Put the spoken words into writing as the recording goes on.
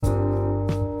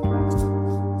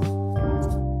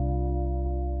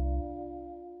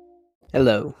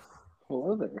Hello.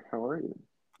 Hello there. How are you?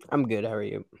 I'm good. How are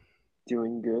you?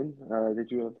 Doing good.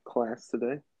 Did you have class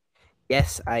today?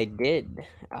 Yes, I did.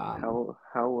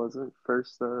 How was it?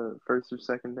 First or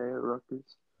second day at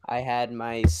Rutgers? I had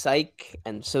my psych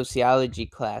and sociology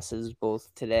classes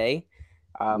both today.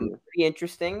 Yeah. Pretty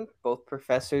interesting. Both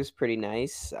professors pretty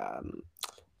nice.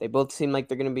 They both seem like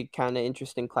they're going to be kind of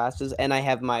interesting classes. And I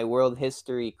have my world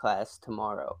history class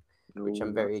tomorrow, which I'm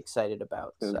Ooh, very that's excited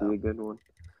about. gonna So, be a good one.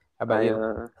 how about I you?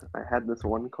 uh I had this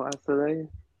one class today.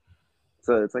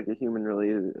 So it's like a human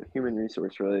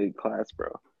resource related class,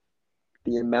 bro.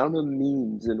 The amount of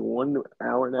memes in 1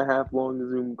 hour and a half long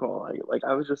Zoom call.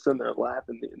 I was just sitting there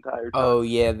laughing the entire time. Oh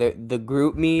yeah, the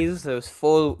group memes. Those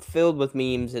filled with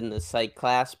memes in the psych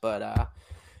class, but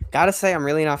gotta say I'm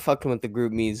really not fucking with the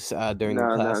group memes during the No,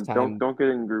 class no, don't time. don't get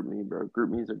in group me, bro. Group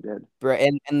me's are dead.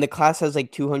 Right, and the class has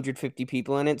like 250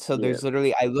 people in it, so Yeah, there's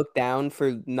literally I look down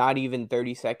for not even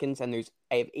 30 seconds and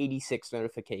I have 86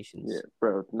 yeah, notifications.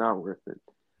 bro, not worth it.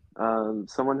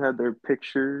 Someone had their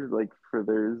picture like for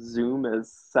their Zoom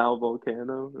as Sal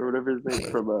Volcano or whatever his name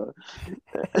from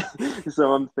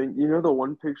so I'm thinking, the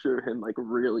one picture of him like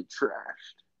really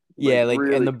trashed, like Yeah, like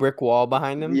and really, the brick wall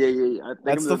behind him. yeah, yeah, yeah.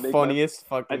 That's the funniest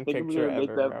I fucking think I'm picture gonna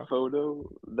make ever, that bro. photo.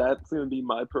 That's gonna be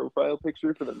my profile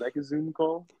picture for the next Zoom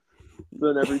call. So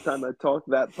then every time I talk,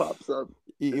 that pops up.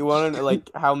 You want to know like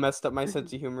how messed up my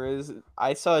sense of humor is?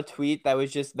 I saw a tweet that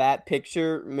was just that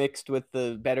picture mixed with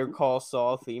the Better Call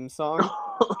Saul theme song,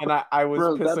 and I was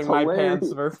Bro, that's pissing my pants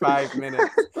hilarious. for 5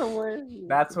 minutes. That's hilarious.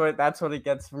 That's what it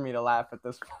gets for me to laugh at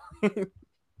this point.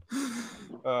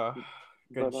 uh,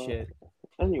 But good shit.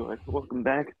 anyway, welcome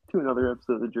back to another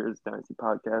episode of the Jersey Dynasty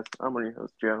podcast. I'm one of your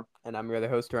host, Joe. And I'm your other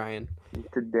host, Ryan. And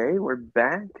today we're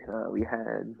back. We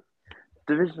had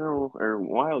divisional or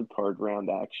wild card round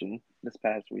action this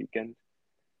past weekend.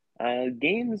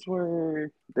 Games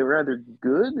were either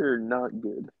good or not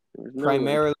good. There was no like,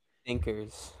 Primarily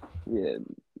thinkers. yeah,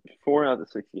 4 out of the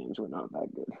 6 games were not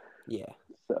that good. Yeah.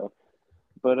 So,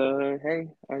 but hey,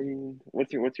 I mean,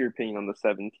 what's your opinion on the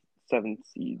seventh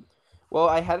seed? Well,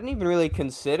 I hadn't even really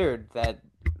considered that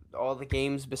all the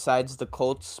games besides the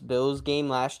Colts Bills game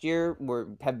last year were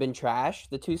have been trash,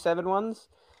 the 2-7 ones.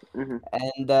 Hmm.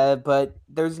 And but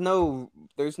there's no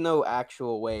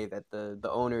actual way that the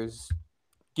owners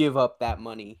give up that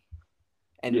money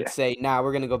and Yeah, say, "Nah,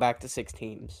 we're going to go back to 6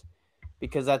 teams."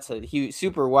 Because that's a huge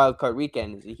super wild card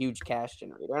weekend is a huge cash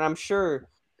generator. And I'm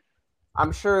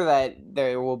sure that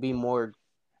there will be more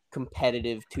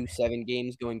competitive 2-7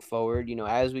 games going forward.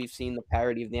 As we've seen the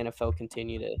parity of the NFL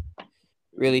continue to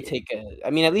really yeah, take I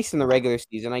mean, at least in the regular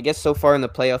season. I guess so far in the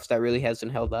playoffs that really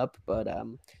hasn't held up, but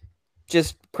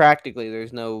just practically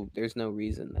there's no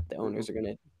reason that the hmm, owners are going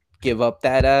to give up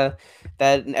that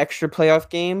an extra playoff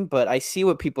game, but I see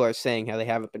what people are saying how they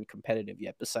haven't been competitive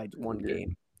yet besides one yeah.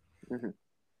 game. Hmm.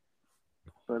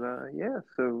 But yeah.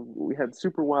 So we had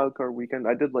Super Wild Card weekend.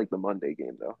 I did like the Monday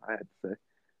game though. I had to say,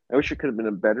 I wish it could have been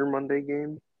a better Monday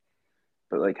game.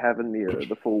 But like having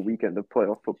the full weekend of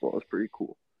playoff football is pretty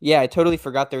cool. Yeah, I totally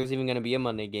forgot there was even going to be a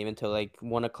Monday game until like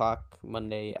 1 o'clock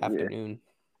Monday Yeah. afternoon.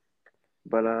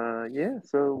 But yeah.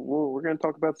 So we're gonna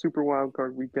talk about Super Wild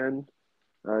Card weekend.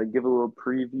 Give a little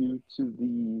preview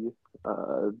to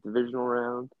the divisional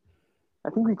round. I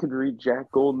think we could read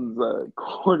Jack Golden's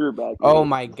quarterback Oh list.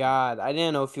 my god. I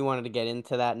didn't know if you wanted to get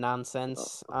into that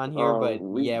nonsense on here, but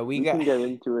We yeah, we we got can get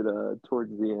into it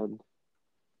towards the end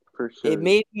for it sure.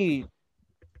 made me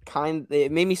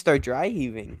it made me start dry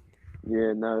heaving.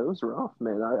 Yeah, no, it was rough,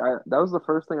 man. I that was the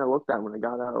first thing I looked at when I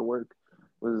got out of work.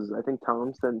 Was I think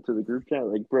Tom sent to the group chat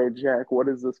like, "Bro, Jack, what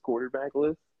is this quarterback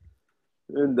list?"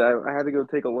 And I had to go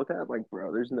take a look at it. Like,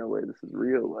 bro, there's no way this is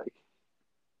real. Like,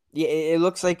 Yeah, it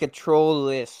looks like a troll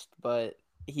list, but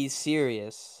he's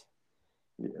serious.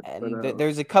 yeah, but And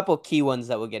there's a couple key ones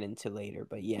that we'll get into later,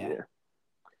 but yeah. yeah,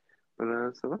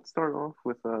 but so let's start off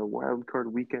with a wild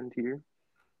card weekend here.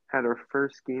 Had our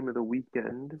first game of the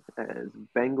weekend as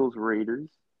Bengals Raiders,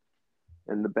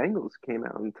 and the Bengals came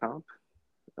out on top.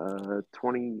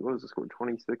 20. What was the score?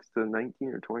 26-19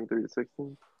 or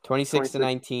 23-16? 26 to 26.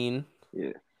 19.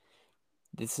 Yeah,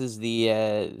 This is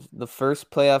the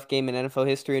first playoff game in NFL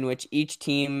history in which each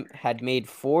team had made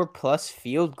 4+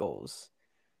 field goals.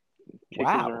 kickers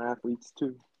Wow. are athletes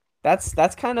too. That's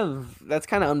kind of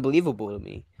unbelievable to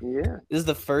me. Yeah, This is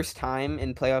the first time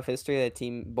in playoff history that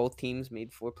both teams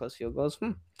made 4+ field goals.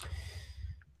 hey,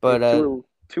 But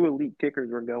two elite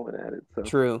kickers were going at it. So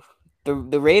true.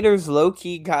 The Raiders low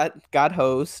key got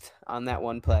host on that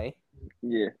one play,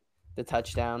 yeah, the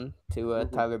touchdown to hmm,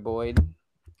 Tyler Boyd,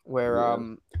 where yeah,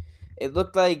 it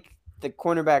looked like the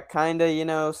cornerback kind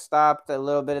of, stopped a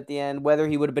little bit at the end. Whether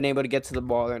he would have been able to get to the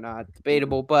ball or not, Hmm.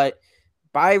 debatable. But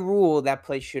by rule, that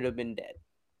play should have been dead.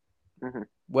 Hmm.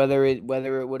 Whether it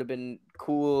would have been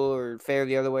cool or fair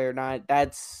the other way or not,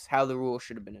 that's how the rule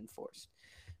should have been enforced.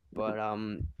 Hmm.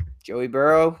 But Joey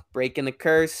Burrow breaking the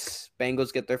curse.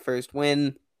 Bengals get their first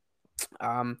win.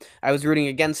 I was rooting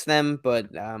against them,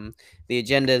 but the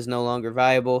agenda is no longer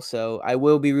viable, so I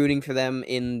will be rooting for them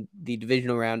in the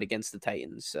divisional round against the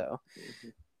Titans. So, Hmm.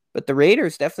 but the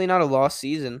Raiders definitely not a lost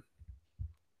season.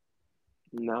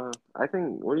 No, I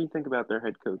think. What do you think about their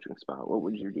head coaching spot? What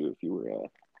would you do if you were?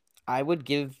 I would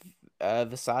give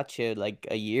Versace like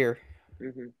a year.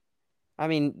 Hmm. I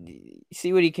mean,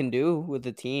 see what he can do with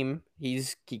the team. He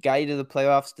got you to the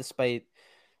playoffs despite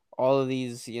all of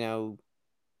these,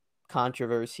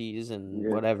 controversies and Yeah.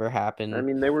 whatever I happened.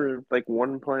 mean, they were like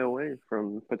one play away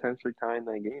from potentially tying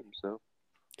that game. So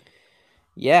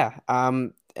Yeah,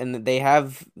 and they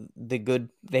have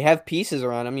pieces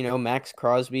around them. Max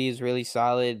Crosby is really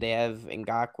solid. They have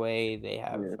Ngakwe. They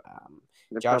have yeah,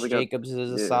 they Josh probably got Jacobs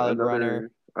is a solid runner.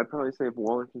 another. I'd probably say if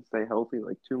Waller can stay healthy,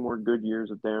 like two more good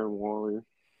years of Darren Waller.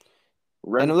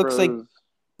 And it looks like Renfro's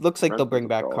looks like they'll Renfro's bring a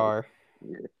back dog. Carr.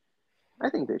 Yeah, I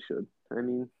think they should. I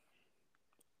mean,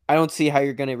 I don't see how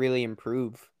you're going to really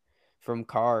improve from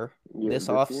Carr yeah, this this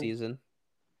year, offseason.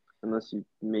 unless you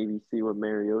maybe see what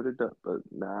Mariota does. But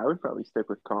nah, I would probably stick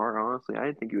with Carr. Honestly, I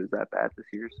didn't think he was that bad this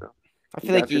year. So I he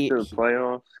feel like got you he to the he,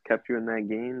 playoffs, kept you in that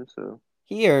game. So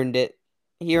he earned it.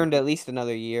 He earned mhm, at least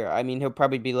another year. I mean, he'll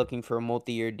probably be looking for a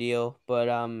multi-year deal, but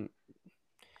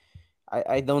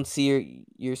I don't see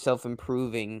yourself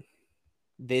improving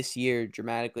this year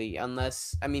dramatically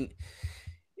unless I mean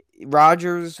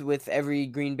Rodgers with every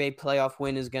Green Bay playoff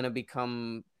win is going to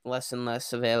become less and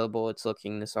less available. It's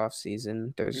looking this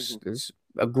offseason. There's mhm, there's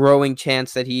a growing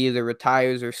chance that he either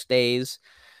retires or stays.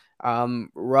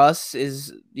 Russ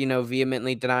is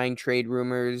vehemently denying trade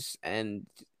rumors, and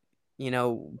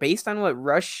based on what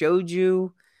Russ showed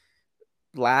you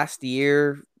last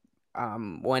year,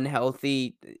 when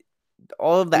healthy,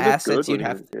 all of the he looked good assets when you'd he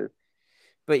have was here.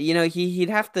 but you'd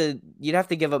have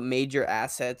to give up major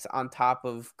assets on top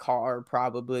of Carr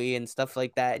probably and stuff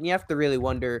like that, and you have to really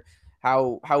wonder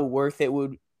how worth it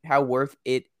would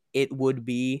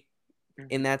be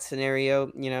in Mhm. that scenario,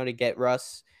 to get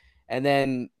Russ, and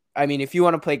then I mean if you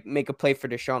want to make a play for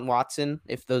Deshaun Watson,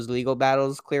 if those legal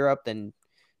battles clear up, then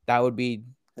that would be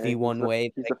the Hey, one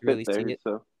way that he's I a could fit really see there. it.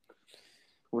 So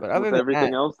But with other than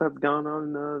everything that, else that's gone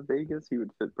on in Vegas, he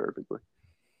would fit perfectly.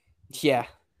 yeah,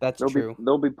 that's true.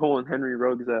 They'll be pulling Henry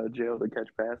Ruggs out of jail to catch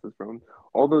passes from him.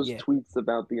 All those Yeah. tweets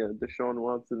about the Deshaun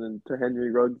Watson and to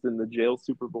Henry Ruggs in the jail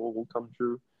Super Bowl will come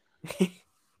true.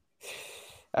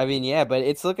 I mean, yeah, but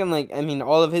it's looking like I mean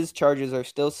all of his charges are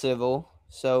still civil,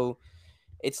 so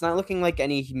it's not looking like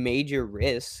any major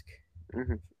risk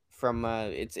Hmm. from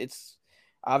it's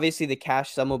obviously the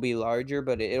cash sum will be larger,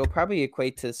 but it'll probably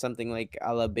equate to something like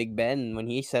a la Big Ben when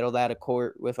he settled out of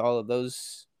court with all of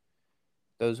those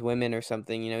women or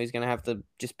something. He's gonna have to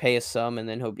just pay a sum and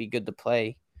then he'll be good to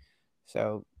play.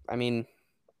 So I mean,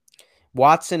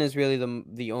 Watson is really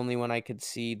the only one I could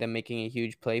see them making a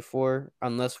huge play for,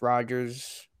 unless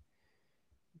Rodgers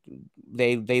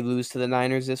they lose to the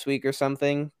Niners this week or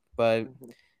something. But Hmm.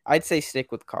 I'd say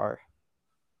stick with Carr.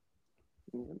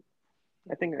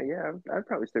 I think yeah, I'd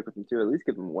probably stick with him too. At least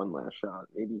give him one last shot.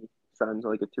 Maybe sign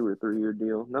like a 2 or 3 year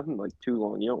deal. Nothing like too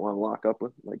long. You don't want to lock up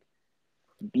with like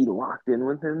be locked in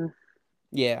with him.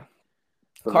 Yeah,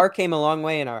 But Carr came a long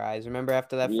way in our eyes. Remember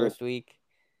after that yeah, first week,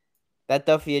 that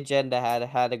Duffy agenda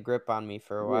had a grip on me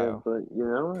for a yeah, while.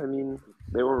 but I mean,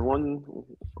 they were one.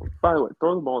 By the way,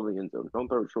 throw the ball in the end zone. Don't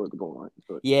throw it short of the goal line.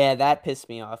 But Yeah, that pissed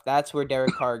me off. That's where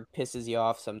Derek Carr pisses you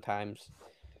off sometimes.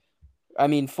 I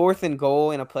mean, fourth and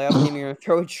goal in a playoff game, you're gonna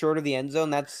throw it short of the end zone.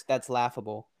 That's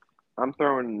laughable. I'm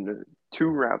throwing two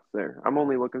routes there. I'm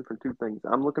only looking for two things.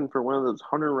 I'm looking for one of those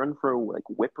Hunter Renfro like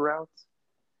whip routes.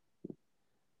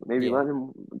 Maybe Yeah. let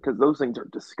him because those things are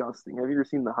disgusting. Have you ever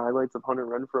seen the highlights of Hunter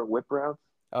Renfro whip routes?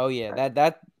 Oh yeah.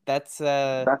 That, that's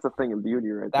a thing of beauty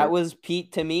right That there. was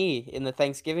Pete to me in the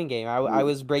Thanksgiving game. I Yeah,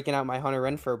 was breaking out my Hunter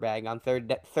Renfro bag on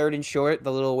third and short,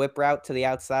 the little whip route to the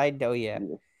outside. Oh yeah.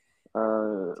 yeah.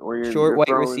 Or Short white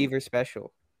receiver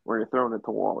special. you're throwing it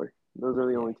to Waller. Those are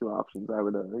the Yeah. only two options I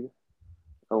would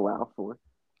allow for.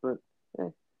 But eh,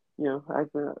 do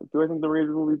I think the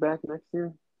Raiders will be back next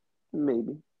year?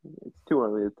 Maybe. It's too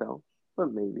early to tell,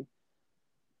 but maybe.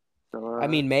 So I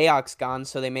mean, Mayock's gone,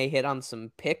 so they may hit on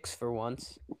some picks for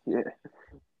once. yeah,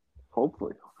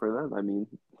 hopefully for them. I mean,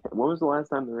 when was the last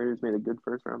time the Raiders made a good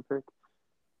first round pick?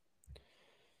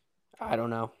 I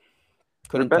don't know.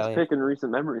 Their Couldn't tell best you. pick in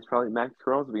recent memory is probably Max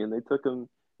Crosby, and they took him In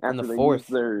the after they used fourth.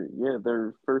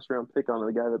 their first round pick on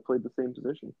the guy that played the same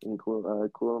position in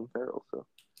Clelin Ferrell. So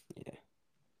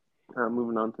Yeah.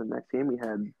 moving on to the next game, we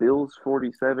had Bills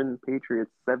 47,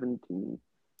 Patriots 17.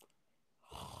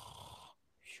 I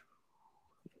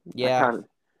Yeah. kind of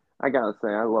I gotta say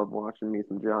I love watching me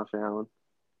some Josh Allen.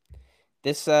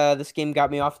 This game got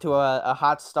me off to a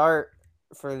hot start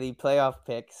for the playoff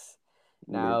picks.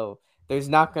 Yeah. Now, there's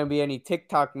not going to be any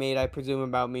TikTok made, I presume,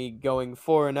 about me going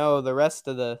 4-0 the rest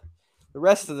of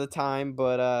the time,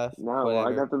 but No, well, I'd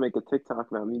whatever. have to make a TikTok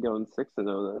about me going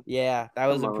 6-0 then. Yeah, that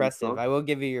was Come on, impressive. son. I will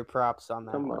give you your props on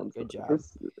that Come one. on, son. Good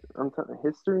job.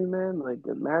 History, man. Like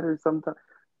it matters sometimes,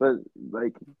 but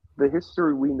like the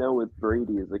history we know with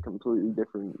Brady is a completely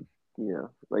different.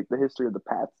 Like the history of the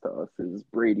Pats to us is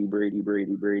Brady, Brady,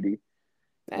 Brady, Brady.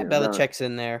 No, Belichick's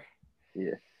in there.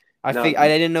 yeah, I no.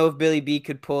 didn't know if Billy B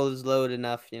could pull his load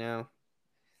enough.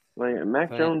 Like Mac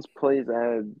But Jones played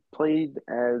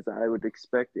as I would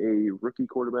expect a rookie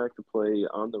quarterback to play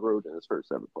on the road in his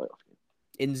first ever playoff game.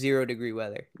 in 0-degree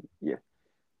weather. Yeah,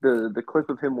 the clip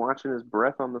of him watching his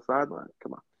breath on the sideline.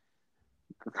 Come on,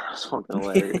 that was fucking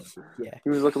hilarious. Yeah.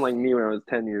 He was looking like me when I was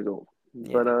 10 years old.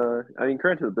 But Yeah. I mean,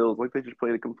 credit to the Bills. Like they just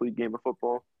played a complete game of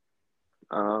football.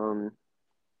 Um,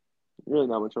 really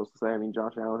not much else to say. I mean,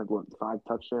 Josh Allen had what 5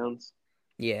 touchdowns.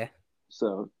 Yeah.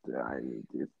 So I mean,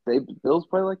 if they Bills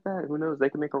play like that, who knows? They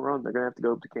can make a run. They're gonna have to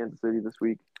go up to Kansas City this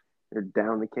week. They're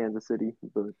down to Kansas City,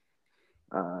 but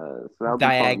so that'll be fun.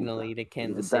 Diagonally to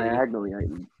Kansas City. Diagonally, I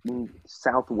mean,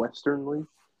 southwesternly.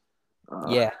 Uh,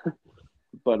 Yeah.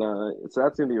 but so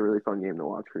that's gonna be a really fun game to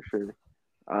watch for sure.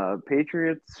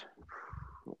 Patriots.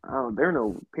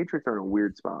 Oh, Patriots are in a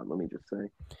weird spot. Let me just say.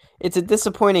 It's a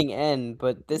disappointing end,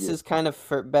 but this Yeah, is kind of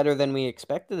better than we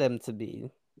expected them to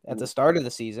be at the start of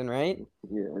the season, right?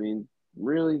 yeah. I mean,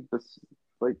 really,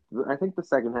 I think the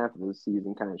second half of the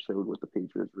season kind of showed what the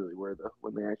Patriots really were, though,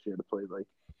 when they actually had to play like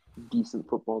decent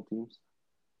football teams.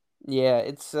 Yeah,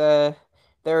 it's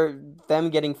them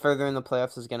getting further in the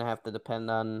playoffs is gonna have to depend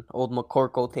on old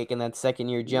McCorkle taking that second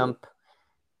year Yeah, jump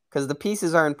because the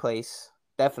pieces are in place.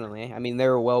 Definitely. I mean,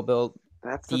 they're a well built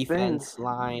that's the thing. defense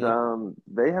line.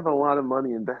 They have a lot of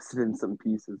money invested in some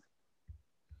pieces.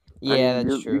 I Yeah, mean,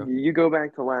 that's you true. you go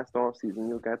back to last offseason,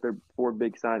 you look at their 4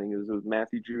 big signings. It was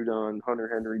Matthew Judon, Hunter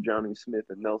Henry, Johnny Smith,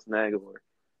 and Nelson Aguilar.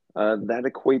 That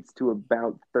equates to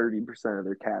about 30% of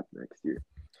their cap next year.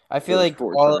 I feel Those like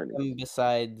 4 all of signings. them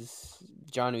besides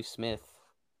Jonnu Smith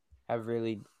have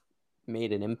really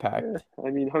made an Yeah, impact. I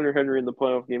mean, Hunter Henry in the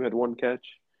playoff game had 1 catch.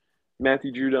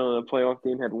 Matthew Judon in a playoff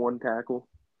game had 1 tackle.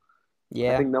 I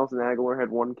Yeah. think Nelson Aguilar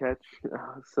had 1 catch.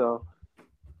 So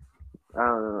I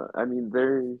don't know. I mean,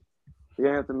 they're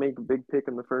gonna have to make a big pick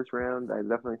in the first round. I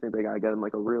definitely think they gotta get him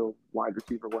like a real wide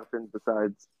receiver weapon.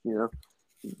 Besides,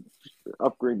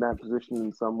 upgrade that position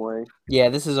in some way. Yeah,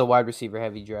 this is a wide receiver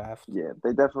heavy draft. Yeah,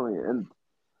 they definitely. And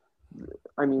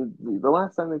I mean, the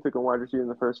last time they took a wide receiver in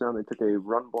the first round, they took a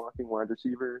run blocking wide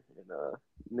receiver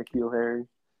in N'Keal Harry.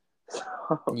 So,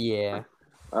 Yeah.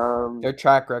 um, Their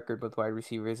track record with wide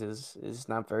receivers is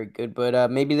not very good, but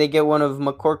maybe they get one of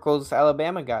McCorkle's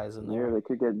Alabama guys in yeah, there. they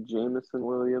could get Jamison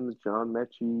Williams, John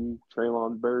Mechie,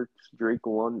 Traylon Burks, Drake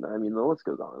London. I mean, the list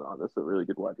goes on and on. That's a really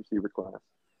good wide receiver class.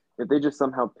 If they just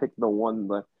somehow pick the one,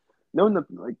 knowing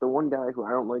the one guy who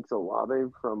I don't like is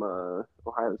Olave from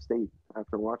Ohio State.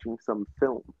 After watching some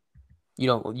film, You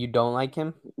don't like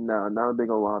him? no, not a big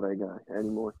Olave guy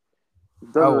anymore.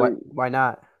 Doesn't Oh, really. why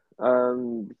not?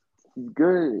 Um, he's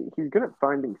good. He's good at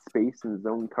finding space in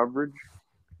zone coverage,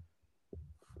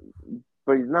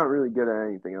 but he's not really good at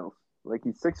anything else. Like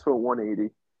he's 6 foot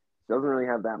 180. Doesn't really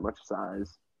have that much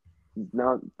size. He's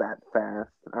not that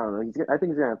fast. I don't know. I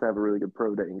think he's gonna have to have a really good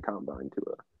pro day and combine to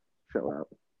show out.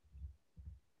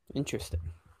 Interesting.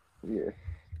 Yeah,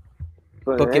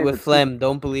 but Book it hey, with phlegm.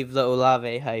 Don't believe the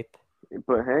Olave hype. if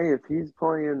they're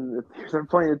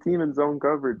playing a team in zone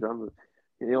coverage,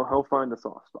 he'll find a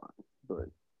soft spot. But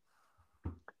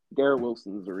Garrett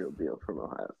Wilson's the real deal from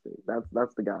Ohio State.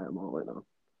 That's the guy I'm all in on.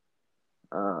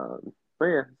 But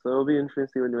yeah, so it'll be interesting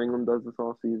to see what New England does this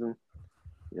all season.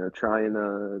 Try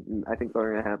and I think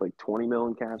they're gonna have like 20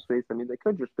 million cap space. I mean, they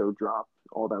could just go drop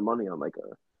all that money on like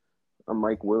a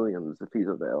Mike Williams if he's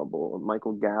available,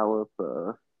 Michael Gallup,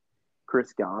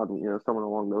 Chris Godwin, someone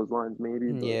along those lines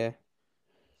maybe. But Yeah.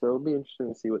 so it'll be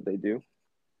interesting to see what they do.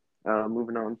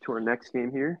 Moving on to our next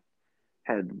game here,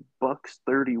 had Bucks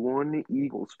 31,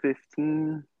 Eagles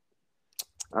 15.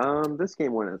 This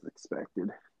game went as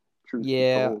expected. Truth be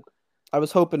Yeah. told, I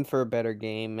was hoping for a better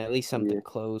game, at least something yeah,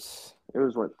 close. it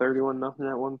was what 31-0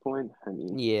 at one point. I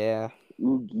mean, Yeah.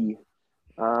 oogie.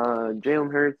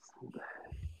 Jalen Hurts,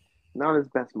 not his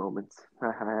best moments,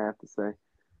 I have to say.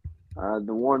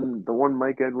 The one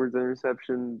Mike Edwards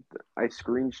interception, I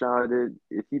screenshot it.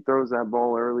 If he throws that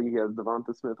ball early, he has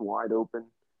Devonta Smith wide open.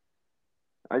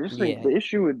 I just think Yeah. the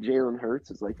issue with Jalen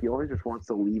Hurts is like he always just wants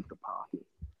to leave the pocket.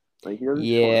 Like he doesn't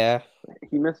just want. Yeah.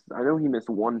 He missed. I know he missed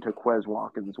one to Quez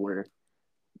Watkins where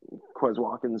Quez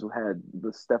Watkins had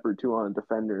the step or two on a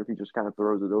defender if he just kind of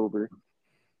throws it over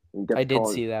and I gets did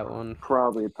called see that one.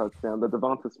 probably a touchdown. The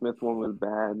Devonta Smith one was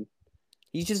bad.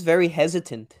 He's just very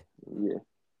hesitant. Yeah.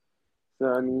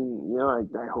 So I mean,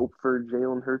 I hope for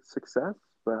Jalen Hurts' success,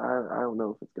 but I don't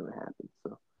know if it's gonna happen.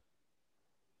 So,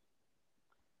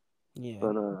 Yeah.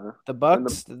 but The and the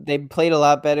Bucks, they played a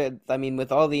lot better. I mean,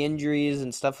 with all the injuries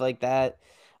and stuff like that,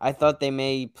 I thought they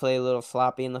may play a little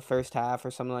sloppy in the first half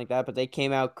or something like that, but they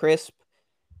came out crisp,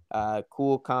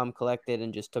 cool, calm, collected,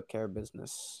 and just took care of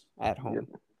business at Yep. home.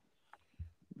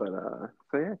 But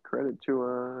so yeah, credit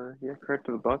to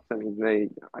the Bucks. I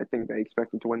mean, I think they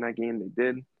expected to win that game. They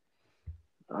did.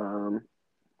 Um,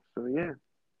 so yeah,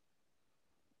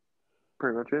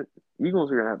 pretty much it.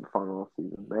 Eagles are gonna have a fun off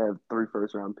season. They have 3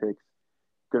 first-round picks,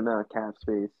 good amount of cap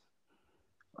space.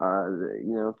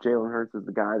 If Jalen Hurts is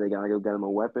the guy, they gotta go get him a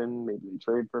weapon. Maybe they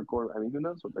trade for a quarterback. I mean, who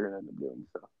knows what they're gonna end up doing?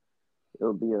 So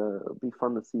it'll be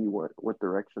fun to see what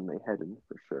direction they head in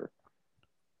for sure.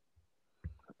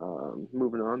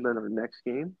 Moving on, then our next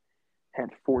game had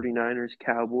 49ers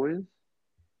Cowboys,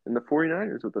 and the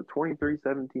 49ers with a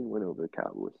 23-17 win over the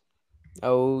Cowboys.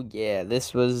 Oh yeah,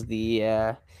 this was the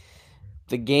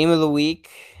game of the week.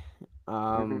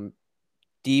 Mm-hmm.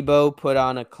 Debo put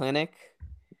on a clinic.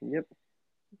 Yep,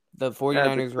 The as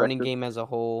 49ers running expected. game as a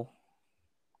whole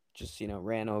just,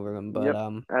 ran over him. But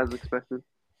Yep, as expected.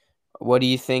 what do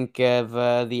you think of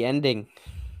the ending?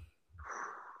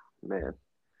 Man,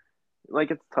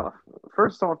 like it's tough.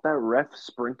 First off, that ref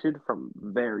sprinted from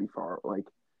very far. Like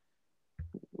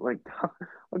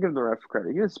I'll give the ref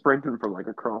credit. He was sprinting from like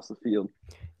across the field.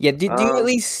 Yeah, did you at Um,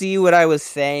 least see what I was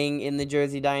saying in the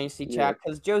Jersey Dynasty yeah. chat?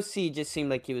 Because Joe C just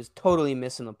seemed like he was totally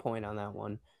missing the point on that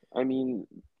one. I mean,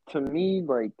 to me,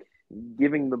 like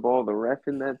giving the ball the ref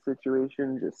in that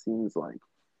situation just seems like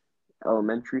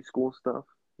elementary school stuff.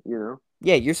 You know?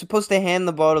 Yeah, you're supposed to hand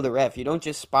the ball to the ref. You don't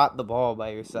just spot the ball by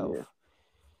Yeah. yourself.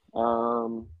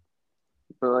 Um,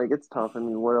 but like it's tough. I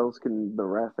mean, what else can the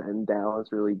ref and Dallas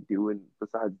really do? And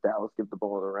besides Dallas give the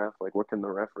ball to the ref, like what can the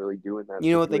ref really do in that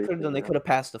You know what they could have situation? done? They could have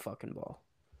passed the fucking ball.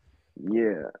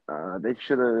 Yeah. They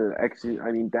should have executed.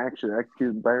 I mean, Dak should have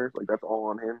executed better. Like that's all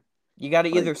on him. You got to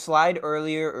Like either slide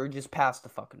earlier or just pass the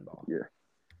fucking ball. yeah,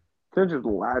 could have just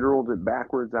lateraled it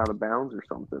backwards out of bounds or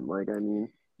something. Like I mean,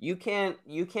 You can't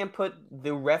put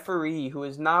the referee, who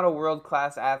is not a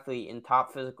world-class athlete in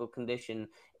top physical condition,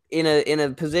 in a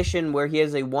position where he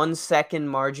has a 1 second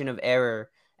margin of error,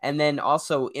 and then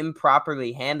also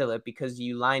improperly handle it because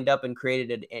you lined up and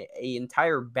created a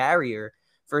entire barrier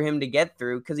for him to get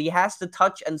through, because he has to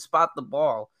touch and spot the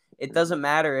ball. It doesn't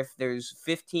matter if there's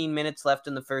 15 minutes left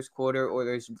in the first quarter or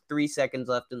there's 3 seconds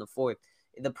left in the fourth.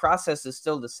 The process is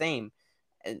still the same,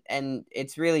 and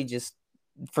it's really just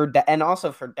and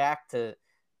also for Dak to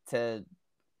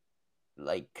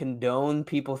like condone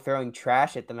people throwing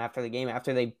trash at them after the game,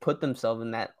 after they put themselves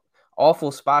in that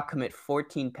awful spot, commit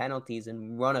 14 penalties,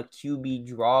 and run a QB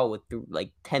draw with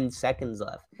like 10 seconds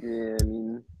left. yeah, I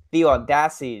mean, The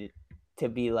audacity to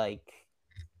be like,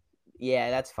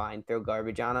 yeah, that's fine, throw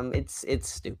garbage on them. It's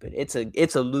stupid. It's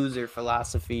a loser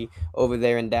philosophy over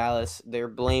there in Dallas. They're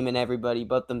blaming everybody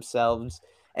but themselves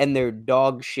and their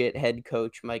dog shit head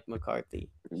coach Mike McCarthy.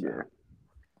 yeah.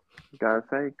 So Gotta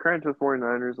say, credit to the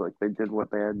 49ers. Like they did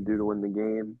what they had to do to win the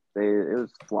game. It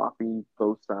was floppy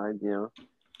both sides.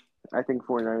 I think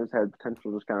 49ers had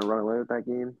potential to just kind of run away with that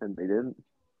game, and they didn't.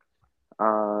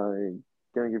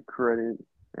 Gonna give credit.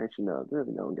 Actually, no,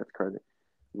 really no one gets credit.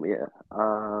 Yeah.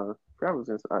 Forgot what I was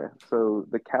gonna say. So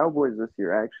the Cowboys this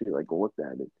year actually like looked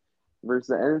at it versus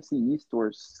the NFC East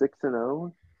were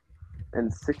 6-0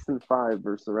 and 6-5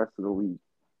 versus the rest of the league.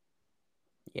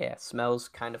 yeah, smells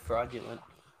kind of fraudulent.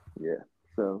 Yeah.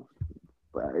 So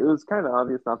but it was kind of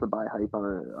obvious not to buy hype on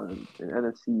an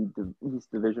NFC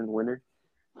East division winner.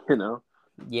 You know,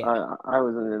 Yeah. I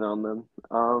wasn't in on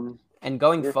them. And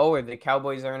going Yeah, forward, the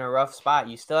Cowboys are in a rough spot.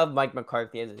 You still have Mike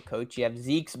McCarthy as a coach. You have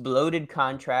Zeke's bloated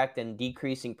contract and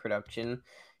decreasing production.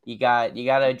 You got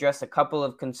to address a couple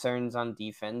of concerns on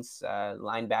defense,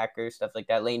 linebackers, stuff like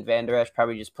that. Lane Vander Esch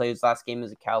probably just played his last game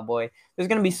as a Cowboy. There's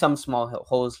going to be some small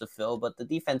holes to fill, but the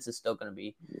defense is still going to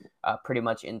be pretty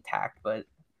much intact. But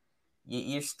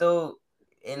you're still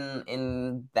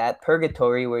in that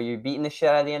purgatory where you're beating the shit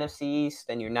out of the NFC East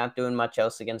and you're not doing much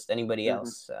else against anybody Mm-hmm.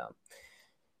 else. So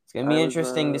it's gonna I be was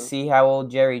interesting to see how old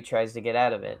Jerry tries to get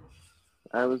out of it.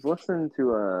 I was listening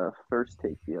to a First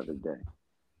Take the other day,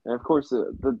 and of course,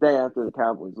 the day after the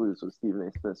Cowboys lose was Stephen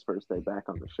A. Smith's first day back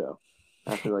on the show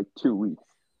after like 2 weeks.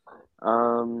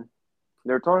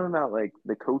 They're talking about like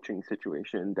the coaching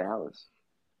situation in Dallas,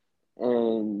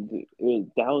 and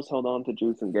Dallas held on to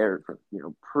Jason Garrett for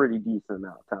pretty decent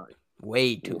amount of time.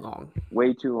 Way too long.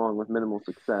 Way too long with minimal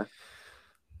success.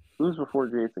 Who's before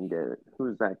Jason Garrett? Who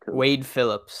was that coach? Wade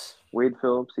Phillips. Wade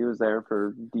Phillips. He was there for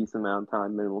a decent amount of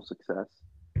time, minimal success.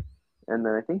 And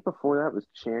then I think before that was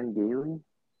Chan Gailey,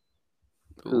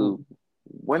 who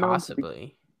went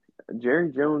possibly. on to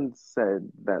Jerry Jones said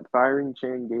that firing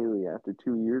Chan Gailey after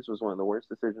 2 years was one of the worst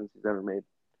decisions he's ever made.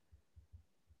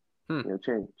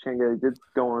 Chan Gailey did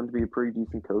go on to be a pretty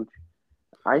decent coach.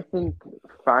 I think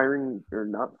firing or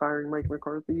not firing Mike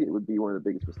McCarthy, it would be one of the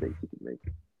biggest mistakes he could make.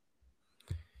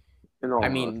 I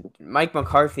mean, Mike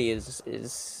McCarthy is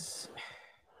his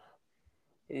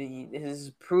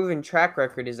proven track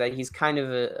record is that he's kind of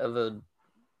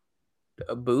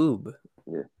a boob.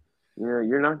 Yeah,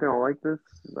 you're not gonna like this.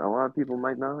 A lot of people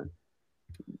might not,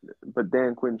 but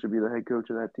Dan Quinn should be the head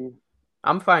coach of that team.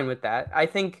 I'm fine with that. I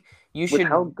think you should. With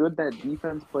how good that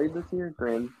defense played this year,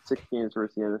 granted 6 games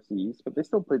versus the NFC East, but they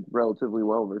still played relatively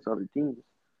well versus other teams.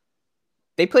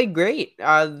 They played great.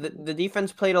 The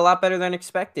defense played a lot better than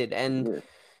expected, and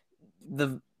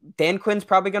the Dan Quinn's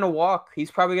probably going to walk. He's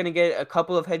probably going to get a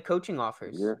couple of head coaching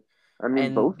offers. Yeah, I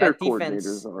mean, both their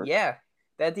coordinators are. Yeah,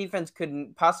 that defense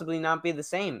could possibly not be the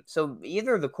same. So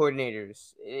either of the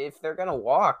coordinators, if they're going to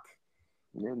walk,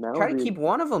 try to keep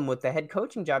one of them with the head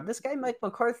coaching job. This guy, Mike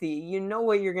McCarthy, you know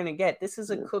what you're going to get. This is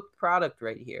a cooked product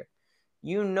right here.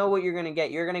 You know what you're going to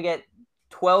get. You're going to get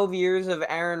 12 years of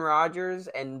Aaron Rodgers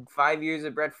and 5 years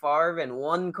of Brett Favre and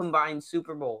one combined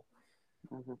Super Bowl.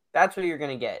 Mm-hmm. That's what you're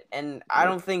going to get. And I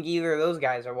don't think either of those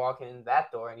guys are walking in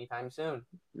that door anytime soon.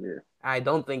 Yeah. I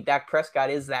don't think Dak Prescott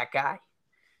is that guy.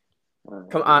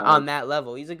 On that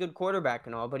level. He's a good quarterback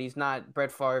and all, but he's not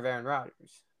Brett Favre, Aaron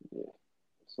Rodgers. Yeah.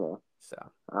 So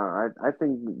I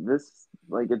think this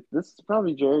is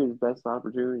probably Jerry's best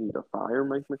opportunity to fire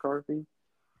Mike McCarthy.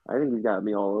 I think he's got to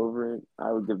be all over it.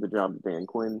 I would give the job to Dan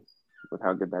Quinn with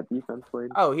how good that defense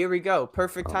played. Oh, here we go.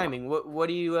 Perfect timing. What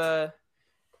do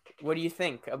you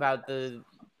think about the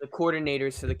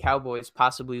coordinators for the Cowboys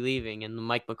possibly leaving and the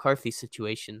Mike McCarthy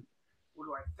situation? What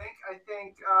do I think? I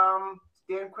think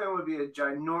Dan Quinn would be a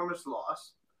ginormous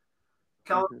loss.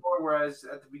 Kellen Moore, whereas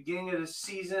at the beginning of the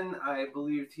season, I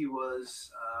believed he was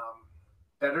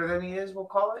better than he is, we'll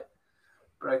call it.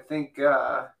 But I think,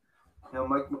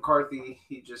 Mike McCarthy,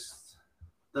 he just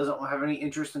doesn't have any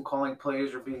interest in calling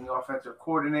plays or being the offensive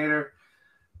coordinator.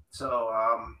 So,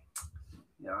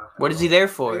 what is he there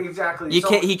for? Exactly.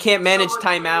 He can't manage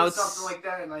timeouts. Something like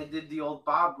that, and I did the old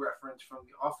Bob reference from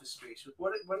The Office Space.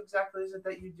 What exactly is it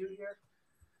that you do here?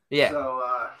 Yeah. So,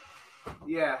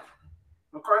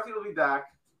 McCarthy will be back.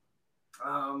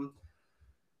 I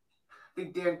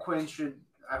think Dan Quinn should.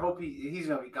 I hope he's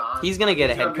going to be gone. He's going to get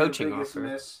a head coaching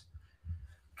offer.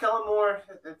 Kellen Moore,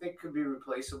 I think, could be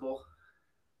replaceable,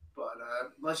 but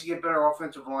unless you get better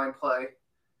offensive line play,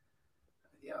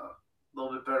 a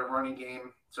little bit better running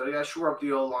game. So you got to shore up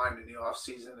the O-line in the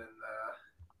offseason, and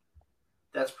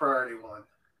that's priority one.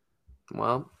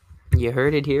 Well, you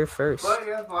heard it here first. But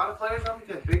a lot of players don't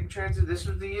get big transit. This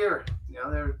was the year.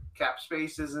 Their cap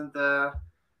space isn't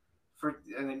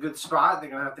in a good spot. They're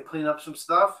gonna have to clean up some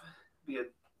stuff. Be a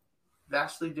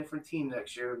vastly different team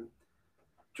next year.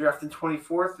 Drafting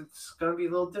 24th, it's gonna be a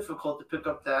little difficult to pick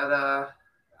up that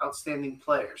outstanding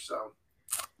player. So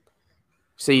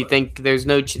you think there's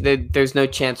no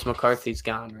chance McCarthy's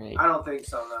gone, right? I don't think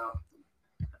so. No.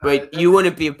 But you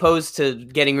wouldn't be opposed to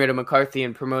getting rid of McCarthy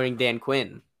and promoting Dan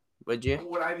Quinn, would you?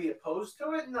 Would I be opposed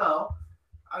to it? No.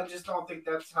 I just don't think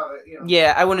that's how it,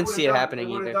 Yeah, I wouldn't see it happening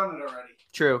either. They would have done it already.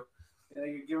 True.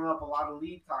 You're giving up a lot of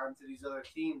lead time to these other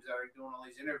teams that are doing all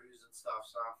these interviews and stuff.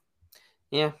 So,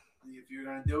 yeah. If you're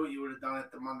going to do it, you would have done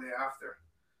it the Monday after.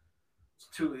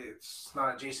 It's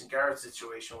not a Jason Garrett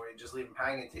situation where you just leave him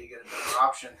hanging until you get a better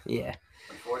option. Yeah.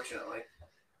 Unfortunately.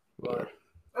 Yeah.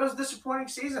 But it was a disappointing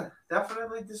season.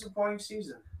 Definitely disappointing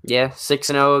season. Yeah,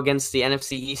 6-0 against the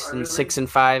NFC East and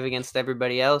 6-5 against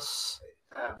everybody else.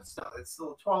 It's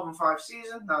still a 12-5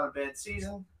 season. Not a bad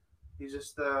season. He's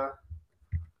just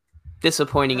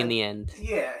disappointing in the end.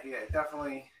 Yeah,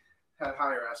 definitely had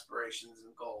higher aspirations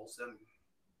and goals than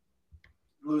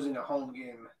losing a home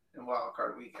game in Wild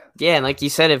Card Weekend. Yeah, and like you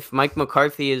said, if Mike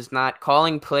McCarthy is not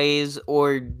calling plays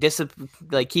or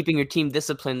keeping your team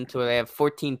disciplined to where they have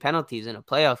 14 penalties in a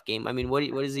playoff game, I mean, what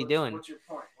is he doing? What's your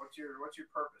point? What's your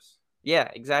purpose? Yeah,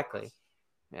 exactly.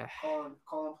 Yeah.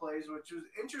 Calling plays, which was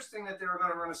interesting that they were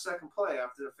going to run a second play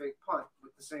after the fake punt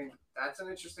with the same. That's an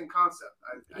interesting concept.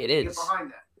 I It can is. get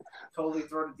behind that. Totally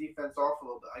throw the defense off a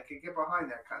little bit. I could get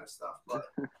behind that kind of stuff. But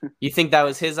You think that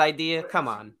was his idea? Come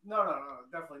on. No,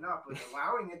 definitely not. But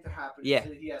allowing it to happen, Yeah.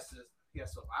 he has to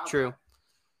allow. True.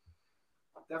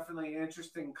 That. Definitely an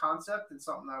interesting concept and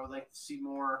something I would like to see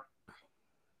more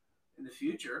in the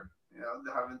future. You know,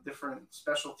 having different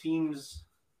special teams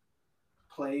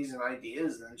plays and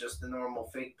ideas than just the normal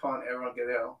fake punt. Everyone get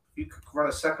out. If you could run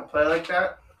a second play like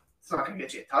that, it's not going to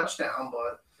get you a touchdown,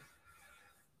 but.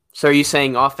 So are you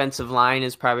saying offensive line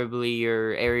is probably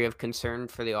your area of concern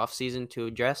for the offseason to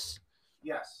address?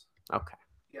 Yes. Okay.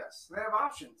 Yes. They have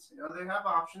options. You know, they have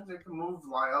options. They can move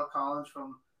Lyle Collins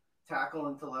from tackle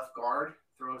into left guard,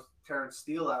 throw Terrence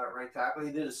Steele out at right tackle.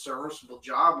 He did a serviceable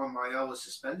job when Lyle was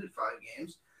suspended 5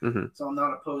 games. Mm-hmm. So I'm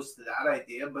not opposed to that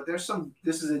idea. But this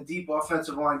is a deep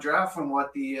offensive line draft from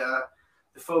what the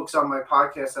folks on my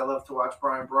podcast I love to watch,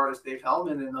 Brian Broadus, Dave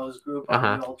Hellman, and those group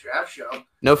on the old draft show.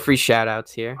 No free shout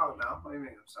outs here. Oh, no. What do you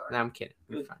mean? I'm sorry. No, I'm kidding.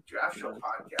 Good draft show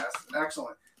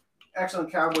podcast.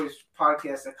 Excellent Cowboys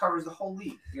podcast that covers the whole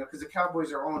league, you know, because the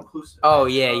Cowboys are all inclusive. Oh,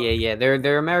 yeah.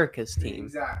 They're America's team.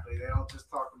 Exactly. They don't just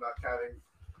talk about having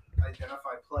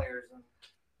identified players. And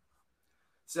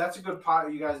so that's a good pod. Are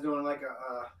you guys doing like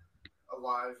a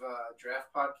live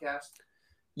draft podcast?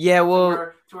 Yeah,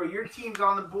 well. To where your team's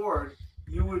on the board,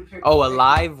 you would pick. Oh, a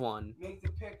live one. Make the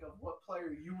pick of what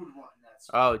player you would want in that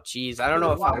spot. Oh, geez. I don't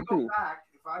know if I go back.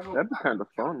 That'd be kind of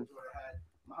fun. Would have had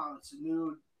Mohamed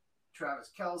Sanu,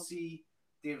 Travis Kelce,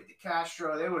 David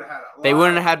DeCastro. They would have had a lot. They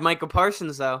wouldn't have had Michael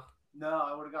Parsons, though. No,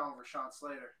 I would have gone with Rashawn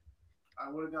Slater.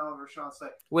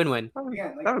 Win-win.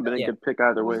 Again, that would have been a good pick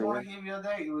either way. What was the one I gave you the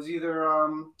other day? It was either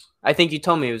I think you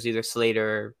told me it was either Slater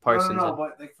or Parsons. No,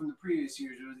 but like from the previous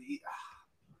years, it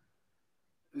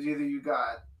was either you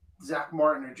got Zach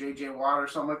Martin or J.J. Watt or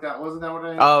something like that. Wasn't that what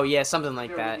I? Oh yeah, something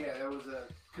like that. Yeah, there was a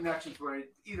connection where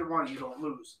either one you don't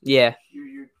lose. Yeah.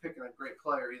 You're picking a great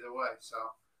player either way. So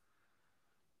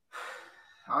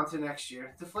on to next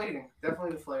year.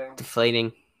 Definitely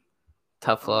deflating.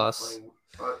 Tough loss.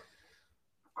 But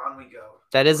on we go.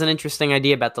 That is an interesting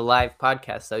idea about the live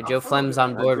podcast, though. Joe Flem's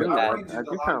on board with that. I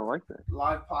do kind of like that.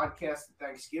 Live podcast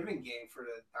Thanksgiving game for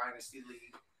the Dynasty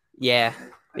League. Yeah,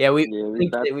 we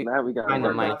got kind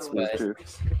of mics, but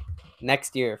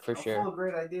next year for sure. Full of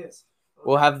great ideas.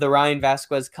 We'll have the Ryan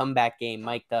Vasquez comeback game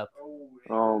mic'd up.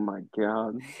 Oh my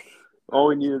God! All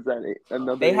we need is that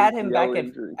another. They had him back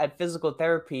at physical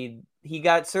therapy. He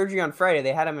got surgery on Friday.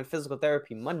 They had him in physical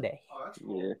therapy Monday. Oh, that's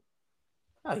cool. Yeah.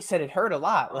 Oh, he said it hurt a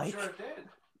lot. I'm sure it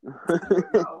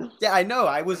did. Yeah, I know.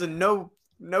 I was in no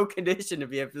condition to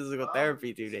be at physical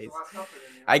therapy 2 days.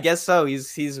 I guess so.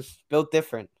 He's built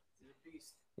different.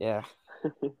 Yeah.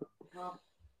 Well,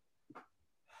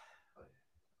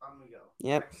 on we go.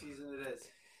 Yep. Next season it is.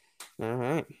 All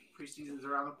right. Preseason's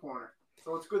around the corner.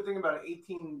 So it's a good thing about an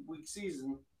 18-week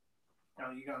season. You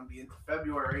know, you're going to be into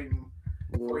February, and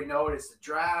before you know it, it's the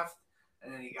draft,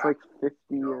 and then you got 50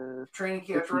 training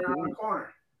camp right around the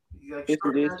corner. 50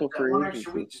 days till free one agency.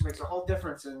 extra week just makes a whole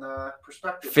difference in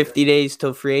perspective. 50 days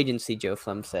till free agency, Joe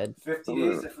Flem said. 50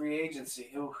 days to free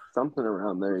agency. Ooh. Something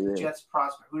around there, yeah. Jets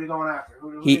prospect. Who are they going after?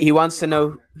 He wants to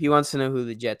know. He wants to know who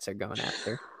the Jets are going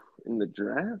after. In the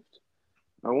draft?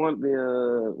 I want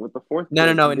the with the fourth.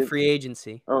 No. In free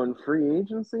agency. Oh, in free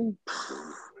agency?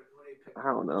 I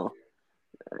don't know.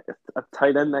 A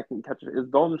tight end that can catch it. Is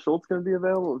Dalton Schultz going to be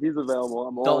available? If he's available,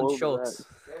 I'm all Dalton over Schultz. that.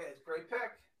 Yeah, it's a great pick.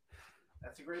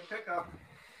 That's a great pickup.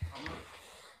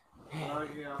 I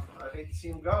hate to see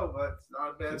him go, but it's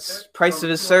not a bad pick. Price of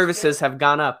his services have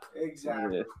gone up.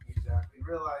 Exactly. Yeah. Exactly.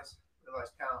 Realize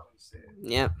talent when you see it.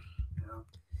 Yep. You know? All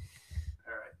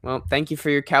right. Well, thank you for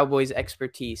your Cowboys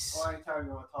expertise. Well, anytime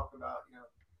you want to talk about,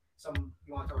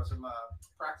 you want to talk about some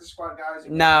practice squad guys.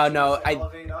 No.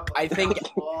 I think.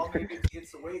 Well, maybe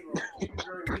it's the weight room.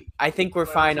 Very weak. I think we're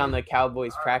fine on the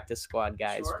Cowboys practice squad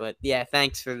guys, Sure. but yeah,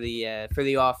 thanks for the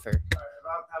offer.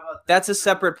 All right, how about That's a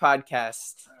separate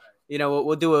podcast. All right. You know,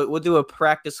 we'll do a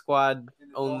practice squad In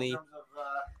the only. terms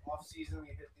of off-season, we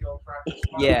hit the old practice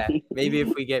squad. Yeah, maybe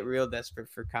if we get real desperate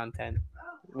for content,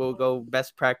 we'll go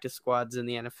best practice squads in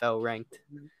the NFL ranked.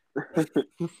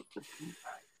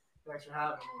 Thanks for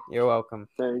having me. You're welcome.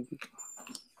 Thank you.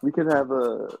 We could have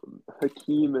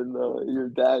Hakeem and your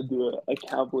dad do a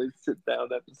Cowboys sit down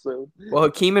episode. Well,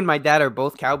 Hakeem and my dad are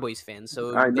both Cowboys fans,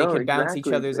 so I they know could bounce each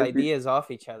exactly. other's ideas off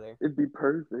each other. It'd be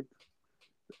perfect.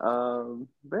 But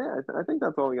yeah, I think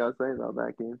that's all we gotta say about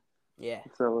that game. Yeah.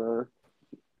 So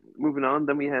moving on,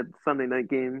 then we had Sunday night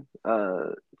game.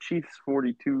 Chiefs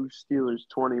 42, Steelers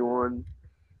 21.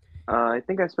 I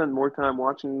think I spent more time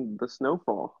watching the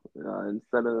snowfall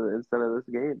instead of this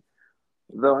game.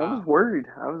 Though I was worried.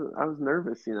 I was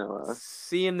nervous,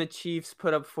 Seeing the Chiefs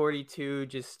put up 42,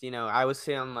 just, I was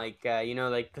seeing like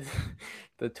like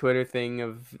the Twitter thing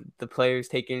of the players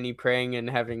taking a knee praying and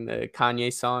having the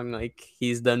Kanye song like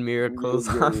he's done miracles.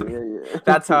 Yeah.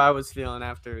 That's how I was feeling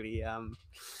after the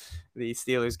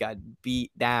Steelers got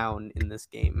beat down in this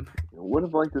game. Would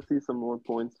have liked to see some more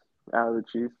points out of the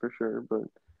Chiefs for sure, but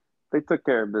they took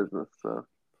care of business. So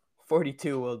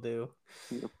 42 will do.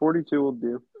 42 will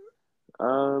do.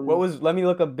 Let me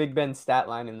look up Big Ben's stat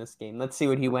line in this game. Let's see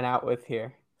what he went out with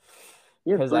here.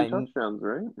 He had 3 touchdowns,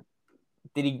 right?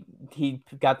 Did he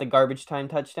got the garbage time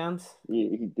touchdowns? Yeah,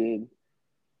 he did.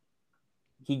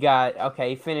 He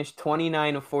finished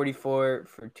 29 of 44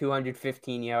 for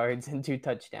 215 yards and 2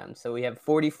 touchdowns. So we have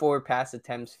 44 pass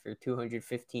attempts for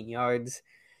 215 yards.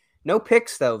 No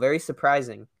picks, though. Very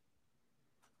surprising.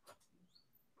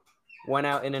 Went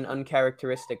out in an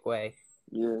uncharacteristic way.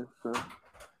 Yeah, so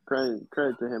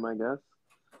credit to him, I guess.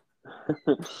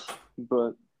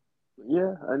 But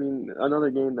yeah, I mean, another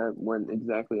game that went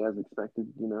exactly as expected.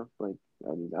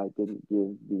 I didn't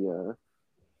give the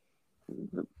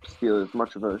Steelers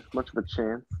much of a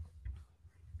chance.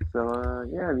 So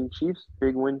yeah, I mean, Chiefs,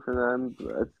 big win for them.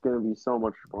 It's gonna be so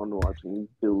much fun watching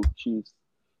Bills Chiefs.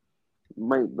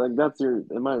 That's the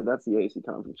AFC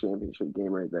Conference Championship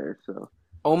game right there. So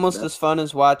almost as fun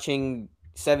as watching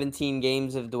 17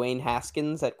 games of Dwayne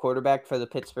Haskins at quarterback for the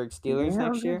Pittsburgh Steelers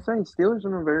next year. I was Steelers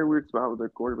are in a very weird spot with their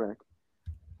quarterback.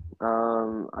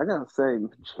 I gotta say,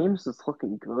 James is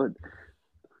looking good.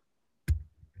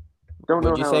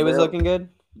 Would you say he was looking good?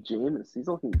 James, he's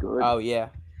looking good. Oh yeah.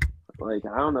 I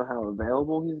don't know how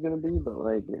available he's gonna be, but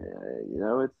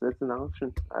it's an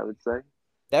option. I would say.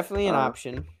 Definitely an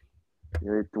option.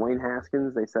 Dwayne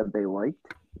Haskins, they said they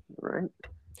liked, right?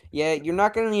 Yeah, you're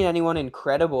not going to need anyone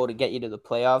incredible to get you to the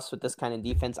playoffs with this kind of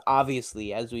defense,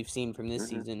 obviously, as we've seen from this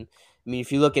season. I mean,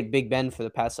 if you look at Big Ben for the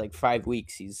past, 5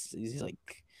 weeks, he's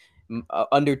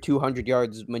under 200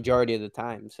 yards majority of the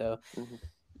time. So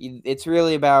it's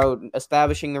really about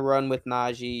establishing the run with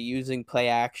Najee, using play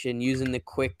action, using the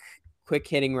quick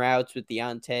hitting routes with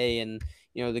Deontay and,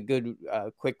 the good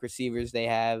quick receivers they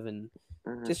have, and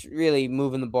just really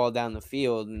moving the ball down the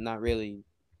field and not really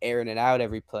airing it out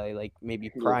every play, like maybe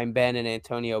prime Ben and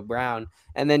Antonio Brown.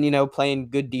 And then,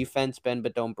 playing good defense, bend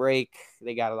but don't break.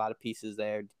 They got a lot of pieces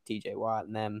there, TJ Watt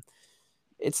and them.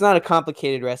 It's not a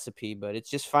complicated recipe, but it's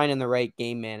just finding the right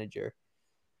game manager.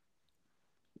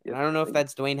 And I don't know if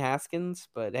that's Dwayne Haskins,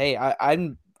 but hey,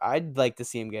 I'd like to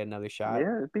see him get another shot.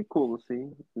 Yeah, it'd be cool to see.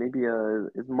 Maybe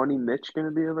is Money Mitch going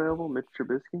to be available? Mitch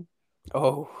Trubisky?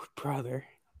 Oh, brother.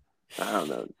 I don't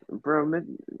know, bro.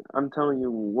 I'm telling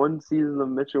you, one season of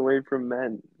Mitch away from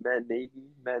Matt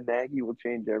Nagy will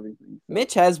change everything. So.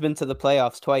 Mitch has been to the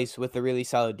playoffs twice with a really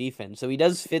solid defense, so he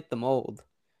does fit the mold.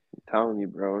 I'm telling you,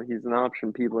 bro, he's an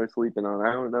option people are sleeping on.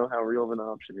 I don't know how real of an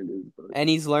option it is, but and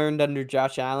he's learned under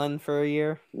Josh Allen for a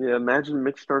year. Yeah, imagine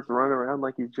Mitch starts running around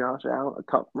like he's Josh Allen.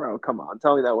 Bro, come on,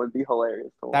 tell me that would be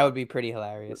hilarious. That would be pretty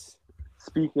hilarious.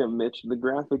 Speaking of Mitch, the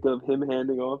graphic of him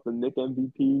handing off the Nick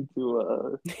MVP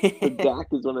to Dak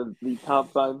is one of the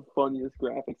top 5 funniest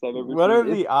graphics I've ever seen. What are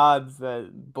the odds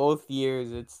that both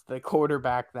years it's the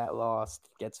quarterback that lost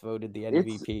gets voted the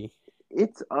MVP?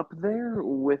 It's up there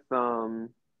with the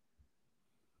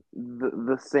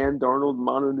Sam Darnold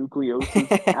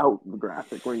mononucleosis out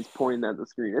graphic where he's pointing at the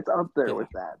screen. It's up there with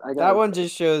that. That one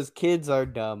just shows kids are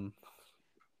dumb.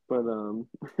 But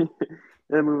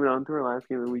then moving on to our last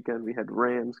game of the weekend, we had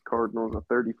Rams Cardinals, a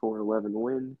 34-11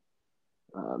 win.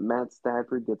 Matt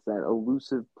Stafford gets that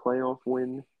elusive playoff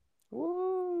win.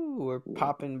 Woo! We're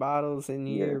popping bottles in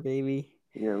here, baby.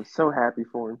 I'm so happy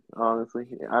for him. Honestly,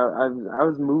 I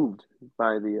was moved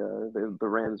by the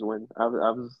Rams win. I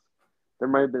was there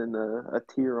might have been a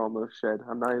tear almost shed.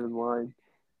 I'm not even lying.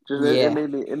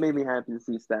 It made me happy to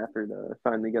see Stafford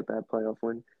finally get that playoff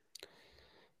win.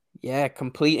 Yeah,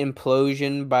 complete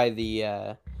implosion by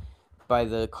the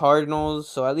Cardinals.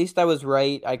 So at least I was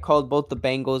right. I called both the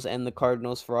Bengals and the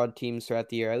Cardinals fraud teams throughout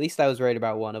the year. At least I was right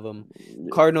about one of them. Yeah.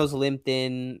 Cardinals limped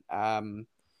in.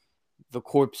 The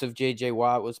corpse of J.J.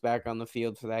 Watt was back on the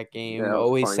field for that game.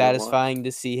 Always satisfying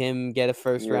to see him get a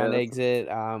first-round exit.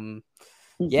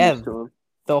 He's used to him.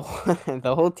 the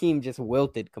whole team just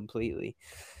wilted completely.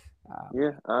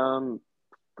 Yeah. Kyler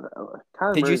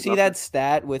Did you Murray's see nothing. that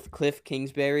stat with Cliff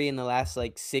Kingsbury in the last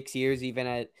like 6 years,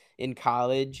 even in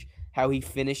college, how he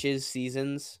finishes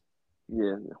seasons?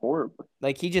 Yeah, horrible.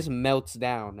 Like he just melts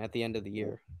down at the end of the Yeah.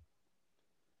 year.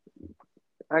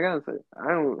 I gotta say, I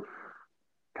don't.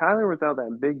 Kyler without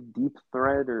that big deep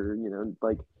threat or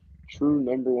like true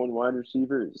number one wide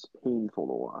receiver is painful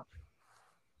to watch.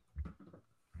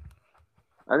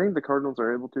 I think the Cardinals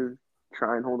are able to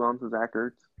try and hold on to Zach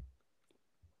Ertz,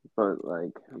 but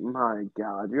like my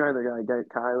God, you either gotta get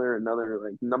Kyler another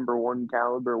like number one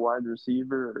caliber wide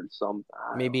receiver or something.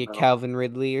 I Maybe don't a know. Calvin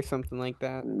Ridley or something like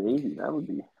that. Maybe that would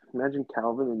be. Imagine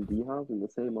Calvin and D-Hop in the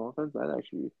same offense.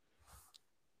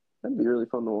 That'd be really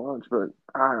fun to watch. But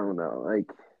I don't know. Like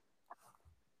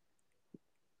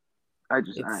I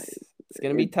just I It's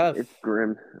gonna be tough. it's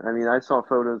grim. I mean, I saw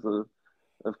photos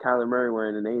of Kyler Murray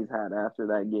wearing an A's hat after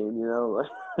that game.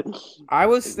 I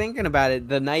was thinking about it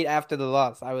the night after the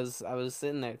loss. I was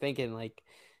sitting there thinking like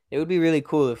it would be really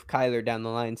cool if Kyler down the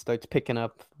line starts picking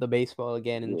up the baseball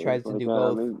again and Yeah, tries it's to like do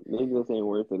both. maybe this ain't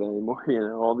worth it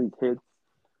anymore. All these hits,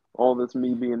 all this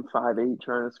me being 5'8",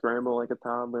 trying to scramble like a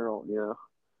toddler.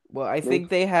 Well, I Makes think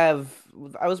they have.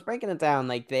 I was breaking it down.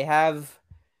 Like they have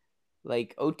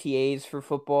like OTAs for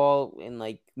football in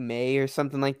like May or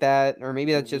something like that, or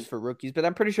maybe that's hmm just for rookies. But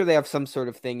I'm pretty sure they have some sort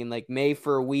of thing in like May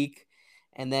for a week,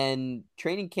 and then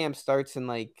training camp starts in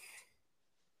like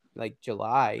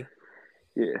July.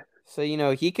 yeah. So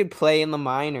he could play in the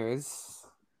minors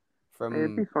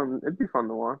It'd be from fun. It'd be fun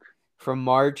to watch.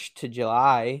 March to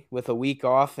July with a week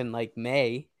off in like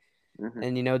May. hmm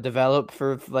And develop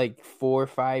for like 4 or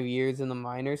 5 years in the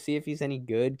minors, see if he's any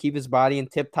good, keep his body in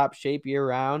tip top shape year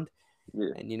round. Yeah,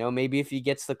 And maybe if he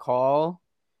gets the call,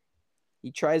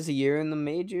 he tries a year in the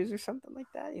majors or something like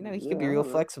that. He yeah. could be I real don't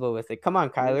know. flexible with it. Come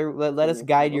on, Yeah, Kyler, let us yeah.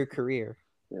 guide your career.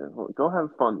 Yeah, well, go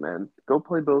have fun, man. Go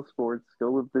play both sports. Go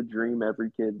live the dream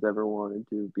every kid's ever wanted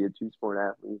to be a two-sport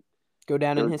athlete. Go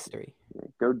down in Go, history. yeah,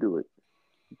 go do it.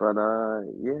 But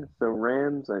yeah. So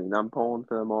Rams. I mean, I'm pulling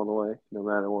for them all the way, no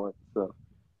matter what. So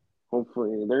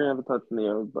hopefully they're gonna have a touch in the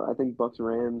road. But I think Bucks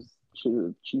Rams,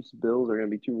 Chiefs Bills are gonna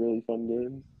be two really fun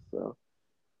games. So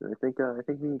I think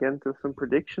we can get into some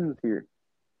predictions here.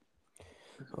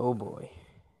 Oh boy,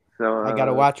 So I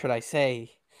gotta watch what I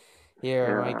say here. I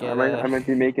yeah, might I get might I might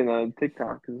be making a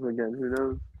TikTok because again, who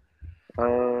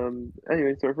knows?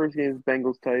 Anyway, so our first game is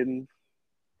Bengals Titans,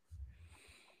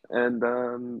 and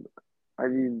I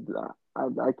mean,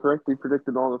 I correctly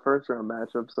predicted all the first round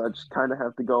matchups, so I just kind of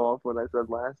have to go off what I said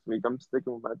last week. I'm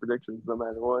sticking with my predictions no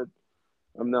matter what.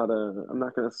 I'm not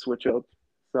gonna switch up,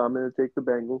 so I'm gonna take the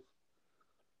Bengals.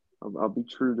 I'll be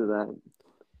true to that.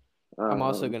 I'm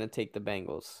also gonna take the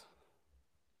Bengals.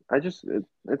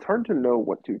 It's hard to know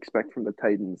what to expect from the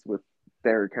Titans with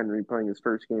Derrick Henry playing his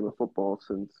first game of football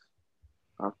since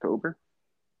October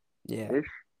Yeah. ish,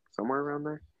 somewhere around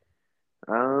there.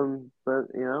 But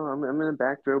I'm gonna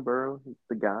back Joe Burrow. He's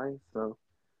the guy. So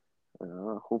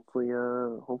hopefully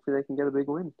they can get a big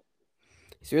win.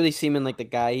 He's really seeming like the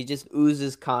guy. He just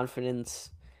oozes confidence.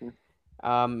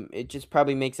 It just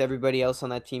probably makes everybody else on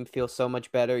that team feel so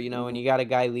much better, when Mm-hmm. you got a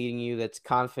guy leading you that's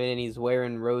confident. He's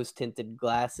wearing rose tinted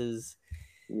glasses.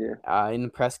 Yeah. In the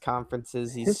press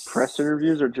conferences, His press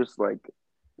interviews are just like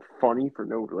funny for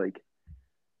no like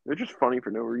they're just funny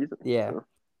for no reason. yeah. So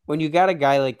When you got a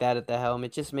guy like that at the helm,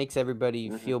 it just makes everybody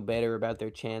mm-hmm. feel better about their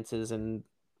chances and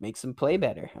makes them play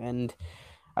better. And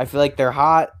I feel like they're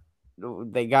hot.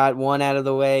 They got one out of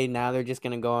the way. Now they're just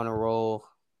gonna go on a roll,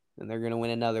 and they're gonna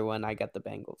win another one. I got the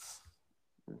Bengals.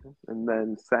 And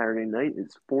then Saturday night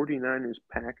is 49ers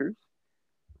Packers.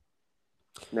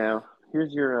 Now,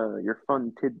 here's your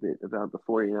fun tidbit about the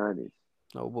 49ers.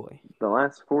 Oh boy. The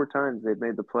last 4 times they've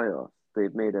made the playoffs,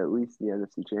 they've made at least the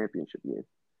NFC Championship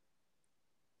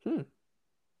game.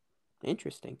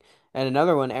 Interesting. And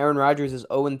another one, Aaron Rodgers is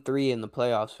 0-3 in the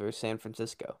playoffs for San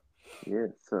Francisco. Yeah,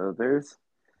 so there's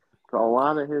a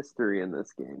lot of history in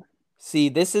this game. See,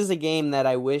 this is a game that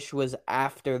I wish was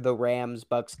after the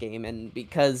Rams-Bucks game, and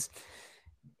because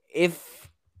if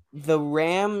the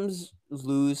Rams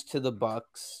lose to the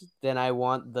Bucks, then I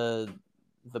want the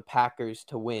Packers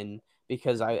to win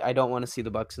because I don't want to see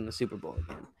the Bucks in the Super Bowl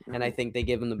again. And I think they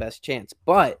give them the best chance.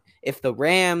 But if the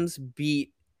Rams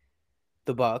beat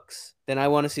the Bucks, then I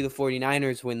want to see the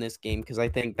 49ers win this game because I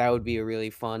think that would be a really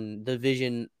fun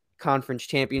division conference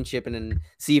championship and then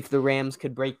see if the Rams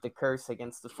could break the curse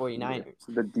against the 49ers.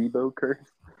 Yeah, the Debo curse.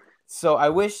 So I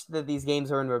wish that these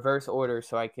games were in reverse order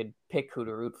so I could pick who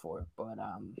to root for. But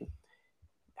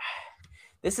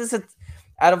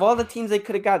Out of all the teams they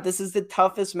could have got, this is the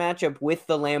toughest matchup with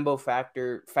the Lambeau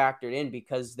factor factored in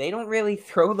because they don't really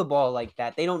throw the ball like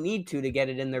that. They don't need to get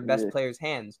it in their best players'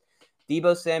 hands.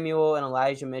 Debo Samuel and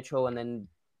Elijah Mitchell, and then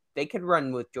they could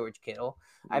run with George Kittle.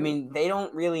 I mean, they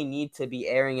don't really need to be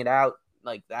airing it out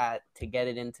like that to get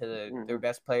it into their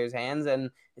best players' hands,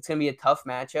 and it's going to be a tough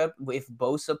matchup. If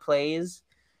Bosa plays,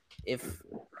 if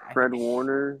Fred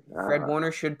Warner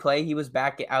should play. He was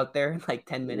back out there in like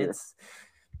 10 minutes.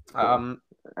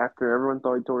 After everyone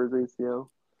thought he tore his ACL.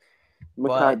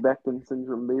 Mekhi Becton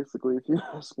syndrome, basically, if you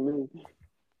ask me.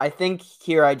 I think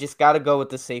here I just got to go with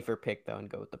the safer pick, though, and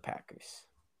go with the Packers.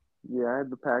 Yeah, I had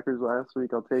the Packers last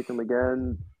week. I'll take them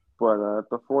again. But if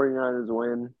the 49ers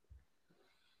win...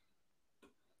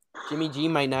 Jimmy G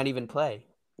might not even play.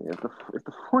 Yeah, if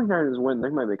the 49ers win, they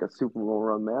might make a Super Bowl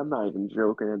run, man. I'm not even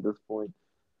joking at this point.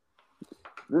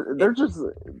 They're just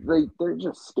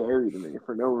scary to me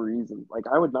for no reason. Like,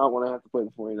 I would not want to have to play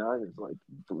the 49ers. Like,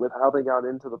 with how they got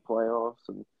into the playoffs,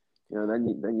 and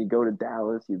then you go to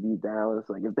Dallas, you beat Dallas.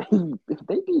 Like, if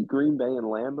they beat Green Bay and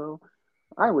Lambeau,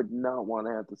 I would not want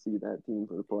to have to see that team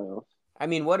for the playoffs. I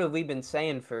mean, what have we been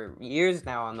saying for years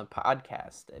now on the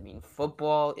podcast? I mean,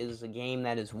 football is a game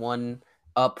that is won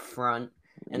up front,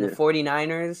 and the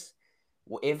 49ers.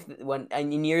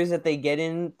 In years that they get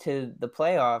into the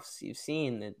playoffs, you've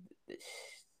seen that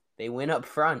they win up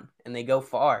front and they go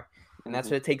far, and that's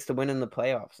what it takes to win in the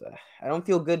playoffs. I don't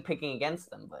feel good picking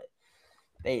against them, but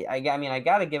I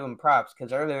got to give them props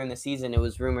because earlier in the season it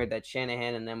was rumored that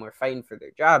Shanahan and them were fighting for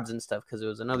their jobs and stuff because it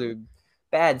was another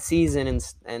bad season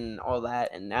and all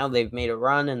that, and now they've made a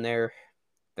run and they're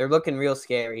looking real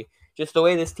scary. Just the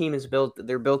way this team is built,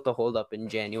 they're built to hold up in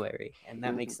January, and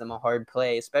that makes them a hard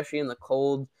play, especially in the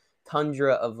cold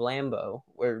tundra of Lambeau,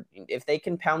 where if they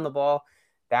can pound the ball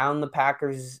down the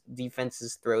Packers'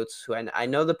 defense's throats, and I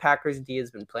know the Packers' D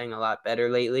has been playing a lot better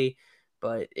lately,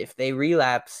 but if they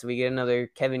relapse, we get another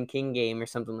Kevin King game or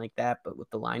something like that, but with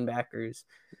the linebackers.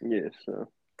 Yeah, so.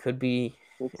 Could be.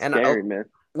 It's scary, man.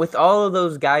 With all of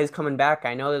those guys coming back,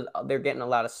 I know that they're getting a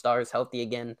lot of stars healthy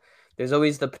again. There's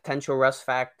always the potential rust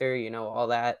factor, all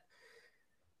that.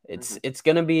 It's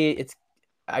gonna be.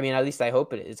 At least I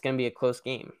hope it is. It's gonna be a close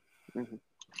game. But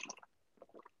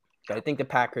I think the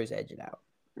Packers edge it out.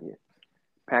 Yeah,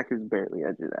 Packers barely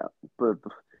edge it out. But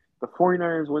the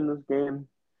 49ers win this game,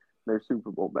 they're Super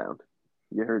Bowl bound.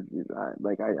 You heard,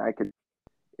 I could,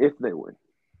 if they win.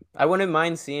 I wouldn't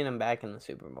mind seeing them back in the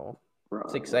Super Bowl.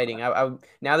 It's exciting. Now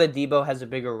that Debo has a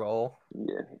bigger role.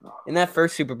 Yeah. In that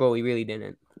first Super Bowl, he really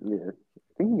didn't. Yeah. I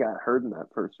think he got hurt in that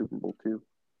first Super Bowl, too.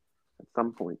 At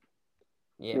some point.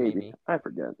 Yeah, maybe. I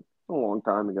forget. A long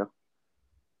time ago.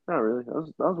 Not really. That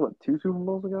was what, 2 Super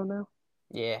Bowls ago now?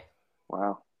 Yeah.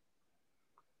 Wow.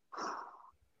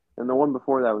 And the one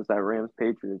before that was that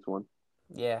Rams-Patriots one.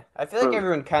 Yeah. I feel like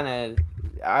everyone kind of,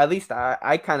 at least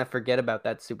I kind of forget about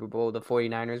that Super Bowl, the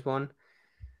 49ers one.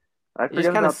 It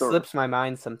just kind of slips my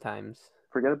mind sometimes.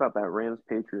 Forget about that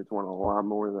Rams-Patriots one a lot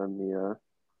more than the...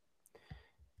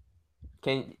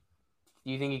 Do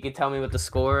you think you could tell me what the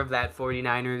score of that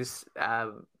 49ers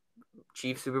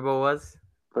Chiefs Super Bowl was?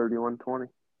 31-20.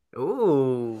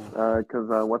 Ooh.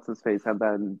 Because what's-his-face had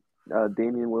that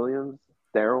Damian Williams,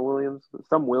 Darrell Williams,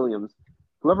 some Williams.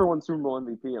 Whoever won Super Bowl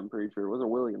MVP, I'm pretty sure. It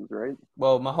wasn't Williams, right?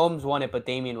 Well, Mahomes won it, but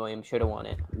Damian Williams should have won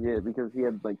it. Yeah, because he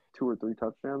had like 2 or 3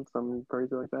 touchdowns, something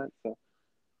crazy like that. So,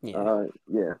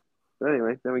 yeah. But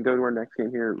anyway, then we go to our next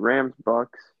game here.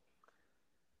 Rams-Bucks.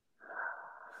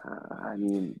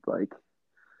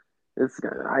 It's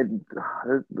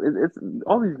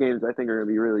all these games I think are going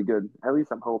to be really good. At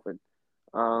least I'm hoping.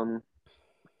 How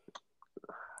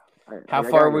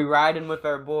far are we riding with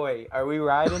our boy? Are we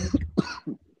riding?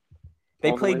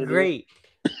 They played great.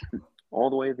 All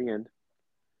the way at the end.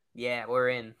 Yeah, we're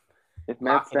in. If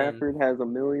Matt Stafford has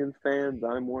 1 million fans,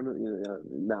 I'm one of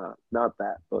not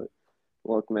that. But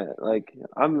look, man,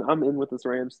 I'm in with this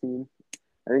Rams team.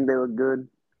 I think they look good.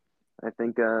 I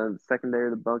think secondary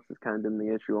of the Bucks has kind of been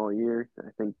the issue all year. I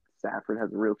think Stafford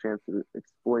has a real chance to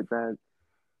exploit that.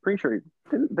 Pretty sure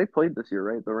they played this year,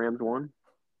 right? The Rams won.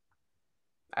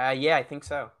 Yeah, I think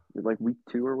so. Like week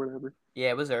 2 or whatever. Yeah,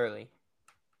 it was early.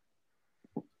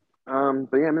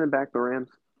 But yeah, I'm gonna back the Rams.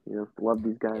 Love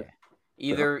these guys.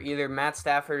 Yeah. Either Matt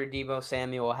Stafford or Debo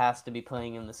Samuel has to be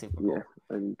playing in the Super Bowl. Yeah,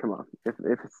 I mean, come on. If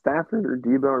Stafford or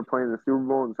Debo are playing in the Super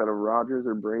Bowl instead of Rodgers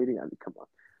or Brady, I mean, come on.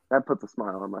 That puts a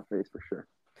smile on my face for sure.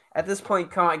 At this point,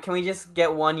 come on, can we just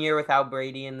get 1 year without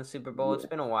Brady in the Super Bowl? Yeah. It's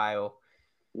been a while.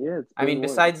 Yeah,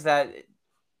 besides that,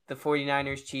 the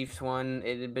 49ers Chiefs won.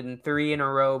 It had been 3 in a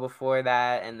row before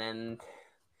that, and then,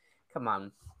 come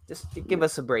on. Just give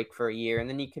us a break for a year, and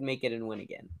then you can make it and win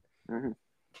again. Mm-hmm.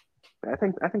 I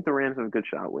think the Rams have a good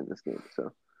shot at winning this game.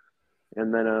 So,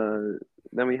 and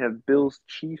then we have Bills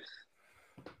Chiefs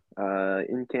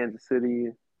in Kansas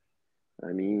City.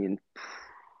 I mean,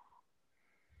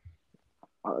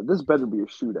 this better be a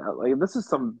shootout. Like, if this is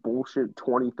some bullshit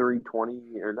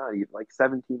 23-20 or not even, like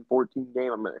 17-14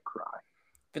 game, I'm going to cry.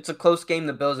 If it's a close game,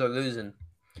 the Bills are losing.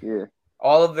 Yeah.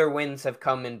 All of their wins have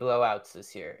come in blowouts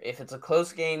this year. If it's a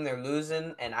close game, they're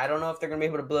losing, and I don't know if they're going to be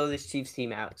able to blow this Chiefs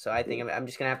team out. So I think I'm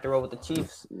just going to have to roll with the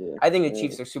Chiefs. Yeah. I think the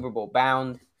Chiefs are Super Bowl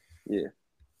bound. Yeah.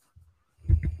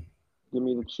 Give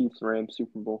me the Chiefs-Rams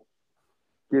Super Bowl.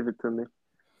 Give it to me.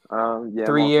 Yeah.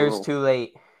 3 years too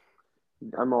late.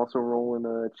 I'm also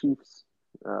rolling Chiefs.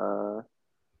 I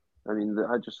mean,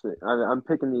 I'm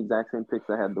picking the exact same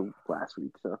picks I had the last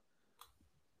week, so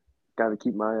got to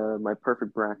keep my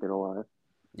perfect bracket alive.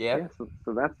 Yeah. Yeah.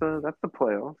 So that's the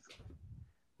playoffs.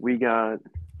 We got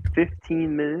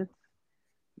 15 minutes,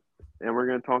 and we're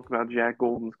gonna talk about Jack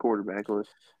Golden's quarterback list.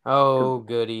 Oh,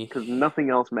 goody. Because nothing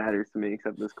else matters to me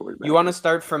except this quarterback. You want to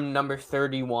start from number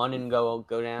 31 and go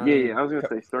down? Yeah. I was gonna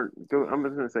say go. I'm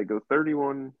just gonna say go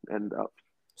 31 and up.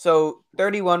 So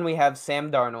 31, we have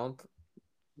Sam Darnold.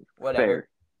 Whatever.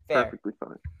 Fair. Perfectly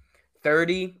fine.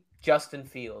 30, Justin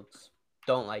Fields.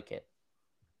 Don't like it.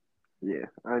 Yeah,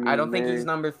 I mean, I don't think he's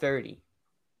number 30.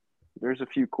 There's a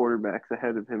few quarterbacks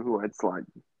ahead of him who I'd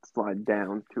slide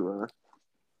down to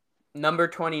Number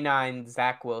 29,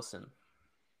 Zach Wilson.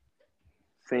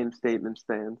 Same statement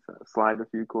stands. Slide a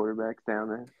few quarterbacks down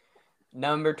there.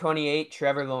 Number 28,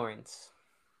 Trevor Lawrence.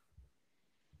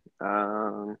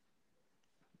 I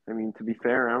mean, to be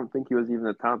fair, I don't think he was even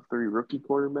a top 3 rookie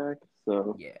quarterback.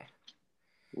 So yeah,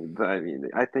 I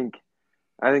mean, I think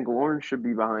Lawrence should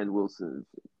be behind Wilson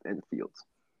and Fields.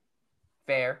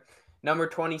 Fair. Number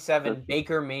 27,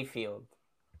 Baker Mayfield.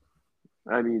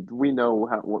 I mean, we know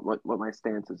what my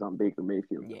stance is on Baker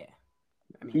Mayfield. Yeah,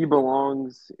 I mean, he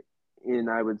belongs in,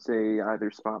 I would say,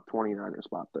 either spot 29 or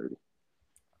spot 30.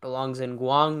 Belongs in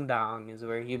Guangdong is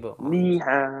where he belongs. Ni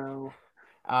hao.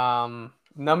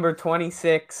 Number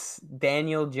 26,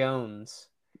 Daniel Jones.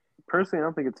 Personally, I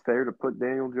don't think it's fair to put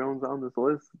Daniel Jones on this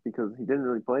list because he didn't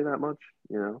really play that much,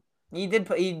 you know. He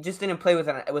just didn't play with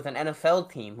an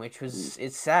NFL team, which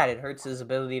it's sad. It hurts his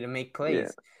ability to make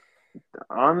plays. Yeah.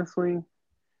 Honestly,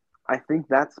 I think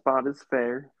that spot is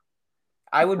fair.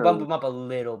 I would bump him up a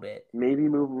little bit. Maybe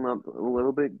move him up a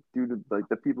little bit due to like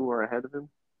the people who are ahead of him.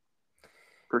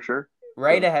 For sure.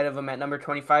 Right ahead of him at number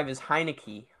 25 is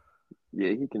Heineke. Yeah,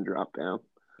 he can drop down.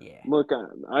 Yeah. Look,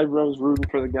 I was rooting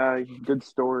for the guy. Good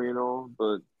story and all,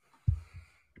 but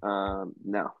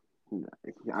no.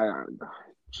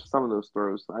 Some of those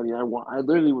throws. I mean, I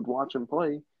literally would watch him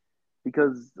play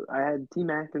because I had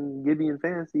T-Mac and Gibby in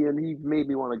fantasy, and he made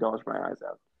me want to gouge my eyes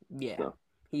out. Yeah, so.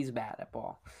 He's bad at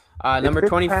ball. Number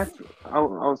 20.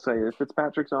 I'll say if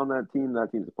Fitzpatrick's on that team's a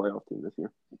playoff team this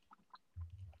year.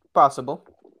 Possible.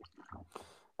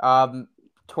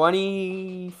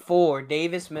 24,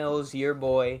 Davis Mills, your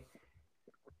boy.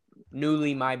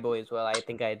 Newly my boy as well. I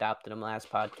think I adopted him last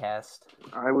podcast.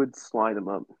 I would slide him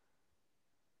up.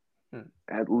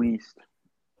 At least.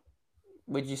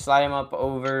 Would you slide him up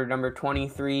over number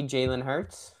 23, Jalen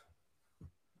Hurts?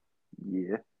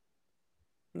 Yeah.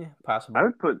 Yeah, possible.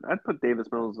 I'd put Davis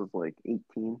Mills as like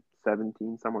 18,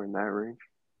 17, somewhere in that range.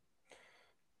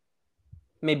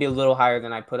 Maybe a little higher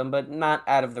than I put him, but not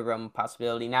out of the realm of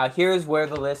possibility. Now, here's where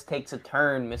the list takes a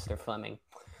turn, Mr. Fleming.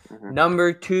 Mm-hmm.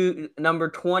 Number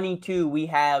 22, we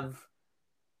have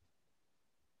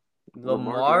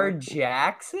Lamar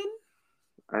Jackson?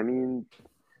 I mean,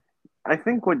 I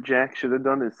think what Jack should have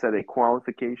done is set a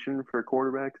qualification for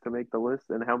quarterbacks to make the list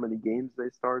and how many games they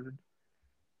started.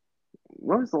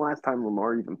 When was the last time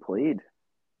Lamar even played?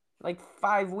 Like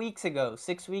 5 weeks ago,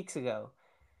 6 weeks ago.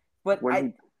 But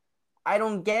I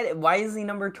don't get it. Why is he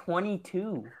number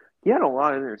 22? He had a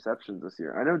lot of interceptions this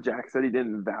year. I know Jack said he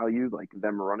didn't value like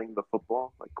them running the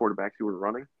football, like quarterbacks who were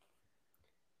running.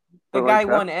 The guy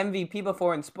won MVP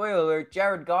before, and spoiler alert,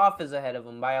 Jared Goff is ahead of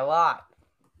him by a lot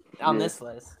on this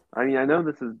list. I mean, I know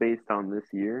this is based on this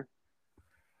year,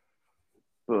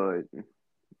 but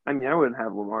I mean, I wouldn't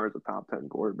have Lamar as a top 10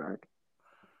 quarterback.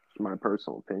 It's my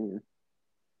personal opinion.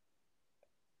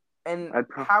 And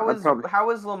how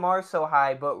is Lamar so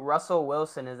high, but Russell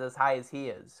Wilson is as high as he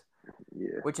is?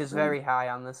 Yeah, which is very high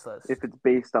on this list. If it's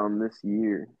based on this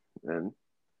year, then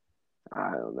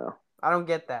I don't know. I don't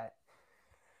get that.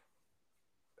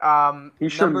 He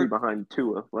shouldn't be behind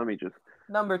Tua. Let me just.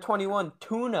 Number 21,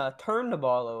 Tuna turned the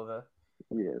ball over.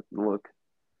 Yeah, look.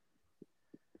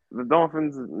 The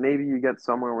Dolphins, maybe you get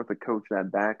somewhere with a coach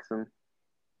that backs him.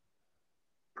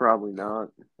 Probably not.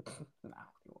 No,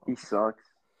 He sucks.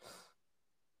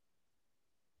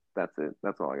 That's it.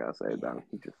 That's all I gotta say about him.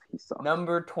 He sucks.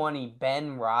 Number 20,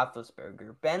 Ben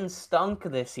Roethlisberger. Ben stunk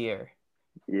this year.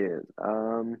 Yeah.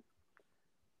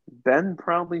 Ben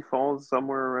probably falls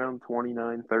somewhere around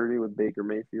 29-30 with Baker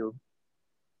Mayfield.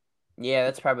 Yeah,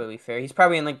 that's probably fair. He's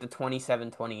probably in like the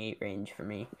 27-28 range for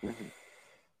me. Mm-hmm.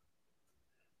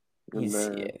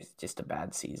 It's just a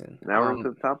bad season. Now we're into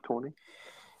the top 20.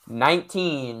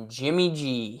 19, Jimmy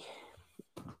G.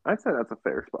 I'd say that's a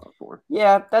fair spot for him.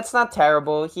 Yeah, that's not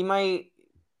terrible. He might,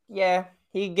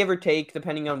 he give or take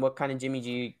depending on what kind of Jimmy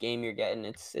G game you're getting.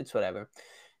 It's whatever.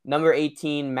 Number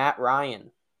 18, Matt Ryan.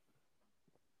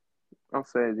 I'll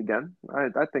say it again.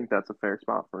 I think that's a fair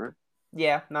spot for him.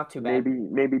 Yeah, not too bad.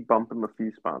 Maybe bump him a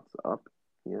few spots up,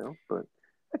 but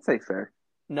I'd say fair.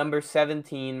 Number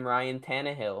 17, Ryan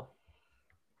Tannehill.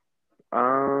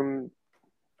 I'd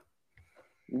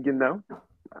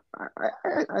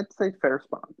say fair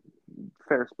spot.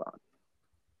 Fair spot.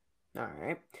 All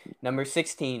right. Number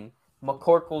 16,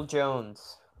 McCorkle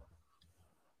Jones.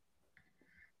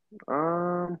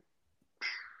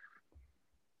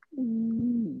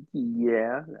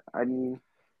 Yeah. I mean,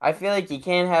 I feel like you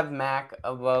can't have Mac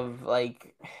above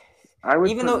like.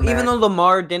 even though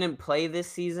Lamar didn't play this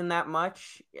season that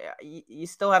much, you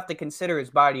still have to consider his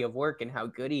body of work and how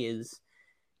good he is.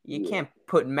 You can't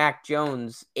put Mac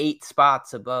Jones 8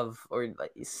 spots above or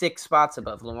like 6 spots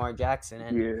above Lamar Jackson.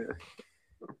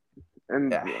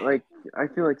 And I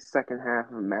feel like second half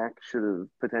of Mac should have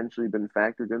potentially been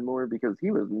factored in more because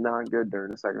he was not good during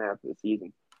the second half of the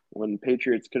season. When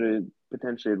Patriots could have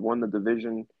potentially had won the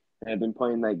division and had been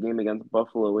playing that game against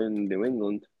Buffalo in New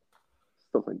England,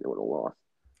 still think they would have lost.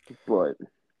 But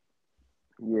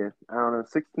yeah, I don't know.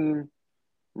 16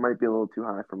 might be a little too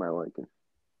high for my liking.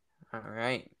 All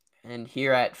right. And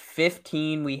here at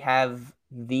 15, we have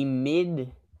the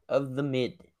mid of the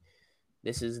mid.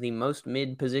 This is the most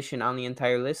mid position on the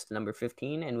entire list, number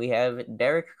 15, and we have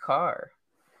Derek Carr.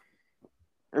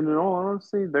 And in all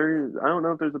honesty, I don't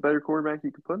know if there's a better quarterback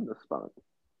you could put in this spot.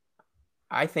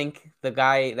 I think the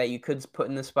guy that you could put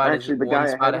in this spot is the one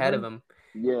spot ahead of him.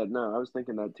 Yeah, no, I was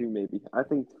thinking that too, maybe. I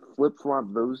think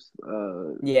flip-flop those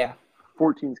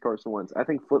 14's Carson Wentz. I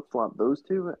think flip-flop those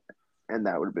two, and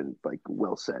that would have been,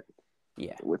 well set.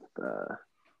 Yeah. With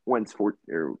Wentz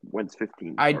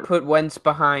 15. I'd put Wentz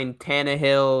behind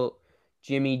Tannehill,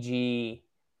 Jimmy G,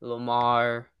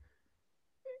 Lamar.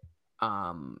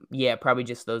 Probably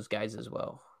just those guys as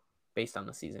well, based on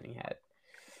the season he had.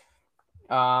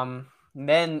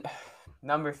 Then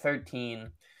number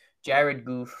 13, Jared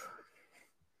Goff.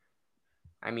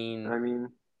 I mean,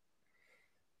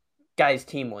 guy's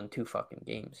team won 2 fucking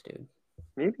games, dude.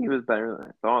 Maybe he was better than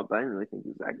I thought, but I didn't really think he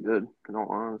was that good, in all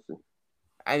honesty.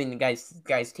 I mean, the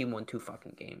guy's team won 2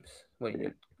 fucking games.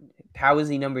 How is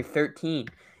he number 13?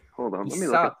 Hold on, let me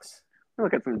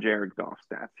look at some Jared Goff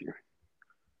stats here.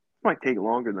 This might take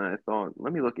longer than I thought.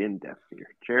 Let me look in depth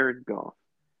here. Jared Goff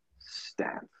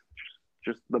stats,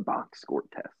 just the box score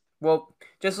test. Well,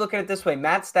 just look at it this way.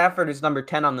 Matt Stafford is number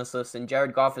 10 on this list, and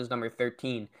Jared Goff is number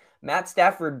 13. Matt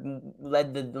Stafford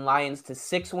led the Lions to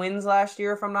 6 wins last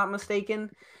year, if I'm not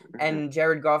mistaken, and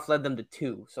Jared Goff led them to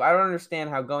 2. So I don't understand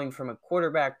how going from a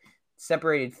quarterback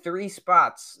separated 3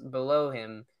 spots below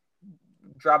him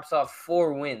drops off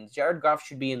 4 wins. Jared Goff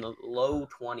should be in the low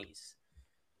 20s.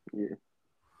 Yeah.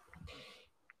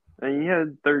 And he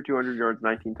had 3,200 yards,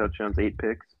 19 touchdowns, 8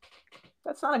 picks.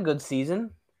 That's not a good season.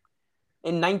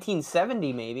 In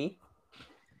 1970, maybe.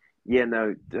 Yeah,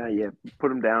 no,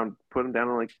 put him down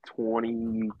to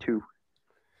 22.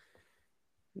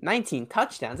 19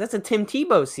 touchdowns. That's a Tim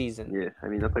Tebow season. Yeah, I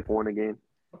mean that's 1 a game.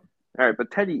 All right,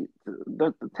 but Teddy,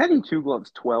 the Teddy Two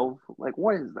Gloves 12.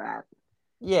 What is that?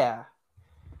 Yeah,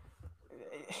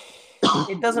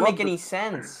 it doesn't make any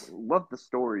sense. Love the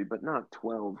story, but not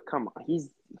 12. Come on, he's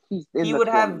in he the would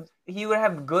 20s. He would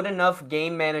have good enough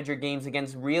game manager games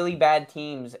against really bad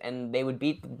teams, and they would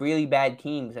beat really bad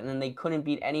teams, and then they couldn't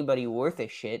beat anybody worth a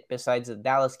shit besides the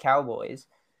Dallas Cowboys.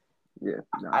 Yeah,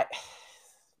 no.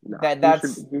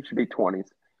 He should be 20s.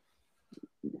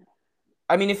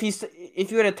 I mean, if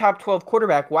you had a top 12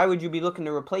 quarterback, why would you be looking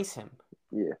to replace him?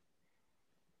 Yeah.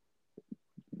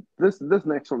 This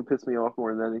next one pissed me off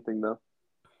more than anything, though.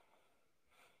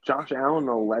 Josh Allen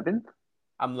 11th.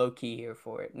 I'm low key here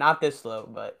for it. Not this low,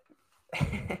 but.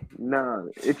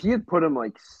 No, if you had put him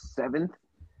 7th, 8th,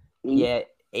 yeah,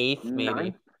 8th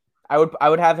maybe. 9th, I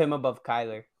would have him above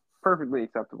Kyler. Perfectly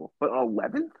acceptable, but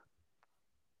 11th.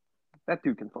 That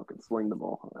dude can fucking sling the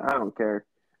ball. I don't care.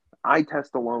 eye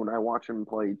test alone, I watch him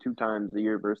play 2 times a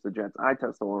year versus the Jets. Eye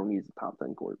test alone, he's a top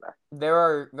 10 quarterback. There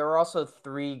are also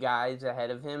 3 guys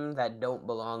ahead of him that don't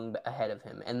belong ahead of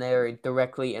him, and they're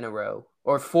directly in a row,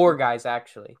 or 4 guys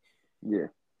actually. Yeah.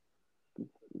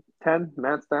 10,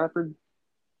 Matt Stafford.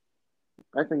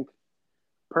 I think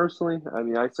personally, I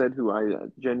mean, I said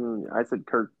I said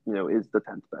Kirk, is the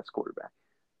 10th best quarterback.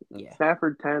 Yeah.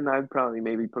 Stafford 10, I'd probably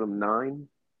maybe put him 9.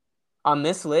 On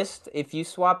this list, if you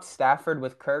swapped Stafford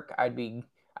with Kirk, I'd be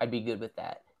good with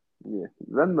that. Yeah.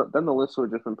 Then the list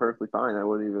would have just been perfectly fine. I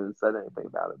wouldn't even have said anything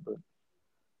about it. But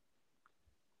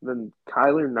then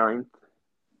Kyler 9th.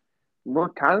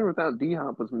 Look, Kyler without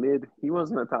D-Hop was mid. He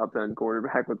wasn't a top 10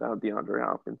 quarterback without DeAndre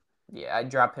Hopkins. Yeah, I'd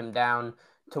drop him down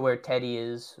to where Teddy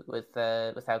is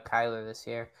without Kyler this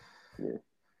year. Yeah.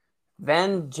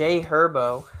 Then Jay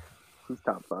Herbo. He's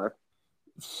top 5.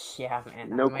 Yeah,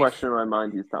 man. No question in my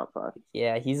mind, he's top 5.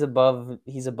 Yeah, he's above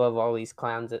all these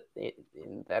clowns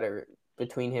that are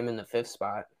between him and the 5th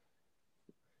spot.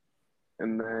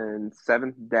 And then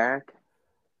 7th, Dak.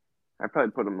 I'd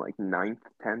probably put him like 9th,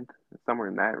 10th, somewhere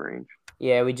in that range.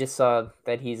 Yeah, we just saw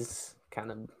that he's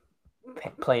kind of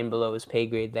playing below his pay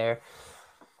grade there.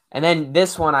 And then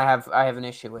this one I have an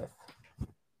issue with.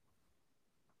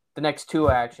 The next 2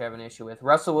 I actually have an issue with.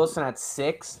 Russell Wilson at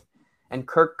 6th and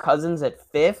Kirk Cousins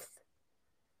at 5th.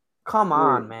 Come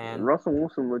on, man. Russell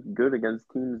Wilson looked good against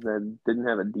teams that didn't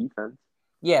have a defense.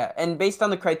 Yeah, and based on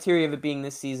the criteria of it being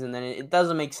this season, then it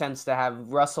doesn't make sense to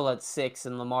have Russell at 6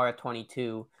 and Lamar at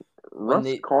 22. Russ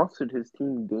costed his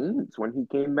team games when he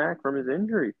came back from his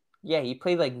injury. Yeah, he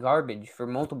played like garbage for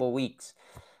multiple weeks.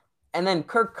 And then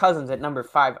Kirk Cousins at number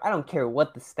 5. I don't care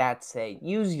what the stats say.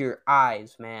 Use your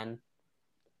eyes, man.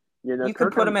 You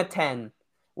could put him at 10.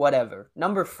 Whatever.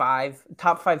 Number 5,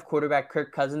 top 5 quarterback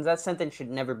Kirk Cousins. That sentence should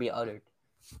never be uttered.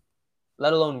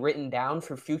 Let alone written down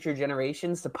for future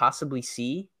generations to possibly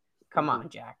see. Come on,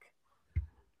 Jack.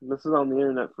 This is on the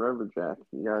internet forever, Jack.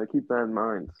 You gotta keep that in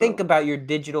mind. So. Think about your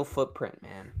digital footprint,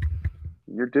 man.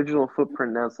 Your digital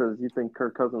footprint now says you think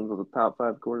Kirk Cousins was a top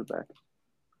 5 quarterback.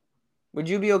 Would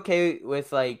you be okay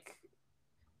with like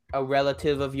a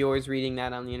relative of yours reading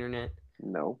that on the internet?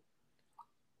 No.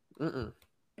 Mm-mm.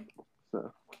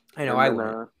 So I know I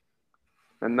wouldn't.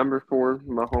 And number 4,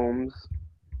 Mahomes.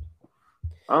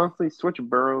 Honestly, switch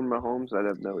Burrow and Mahomes. I'd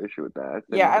have no issue with that.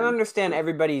 Yeah, I understand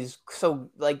everybody's so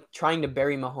like trying to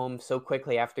bury Mahomes so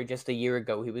quickly after just a year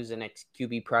ago he was an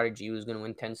ex-QB prodigy who was going to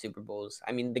win 10 Super Bowls.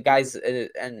 I mean, the guy's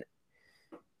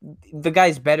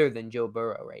better than Joe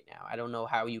Burrow right now. I don't know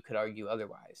how you could argue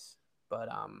otherwise. But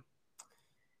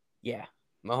yeah,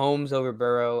 Mahomes over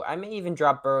Burrow. I may even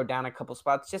drop Burrow down a couple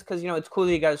spots just because it's cool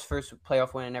that he got his first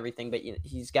playoff win and everything. But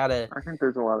he's got to. I think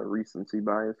there's a lot of recency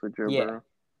bias with Joe Burrow.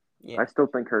 Yeah. I still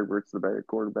think Herbert's the better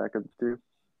quarterback of the 2.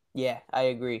 Yeah, I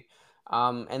agree.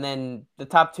 And then the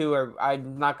top 2 are.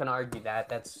 I'm not going to argue that.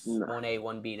 That's 1A,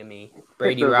 1B to me.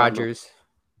 Brady, Rodgers.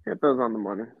 Hit those on the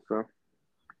money. So,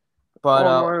 but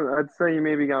I'd say you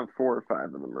maybe got 4 or 5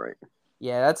 of them right.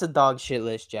 Yeah, that's a dog shit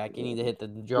list, Jack. You need to hit the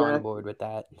drawing board with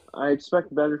that. I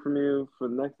expect better from you for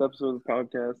the next episode of the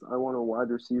podcast. I want a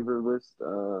wide receiver list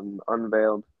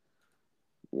unveiled.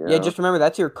 Yeah, just remember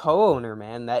that's your co-owner,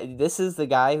 man. This is the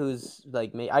guy who's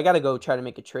like me. I gotta go try to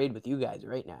make a trade with you guys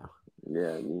right now.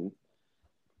 Yeah, I mean,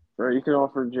 right? You could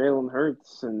offer Jalen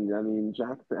Hurts, and I mean,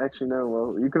 Jack. Actually, no.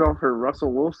 Well, you could offer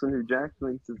Russell Wilson, who Jack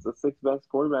thinks is the 6th best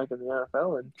quarterback in the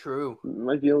NFL, and true, you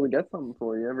might be able to get something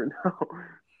for you. You never know.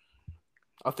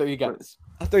 I'll throw you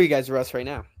guys Russ right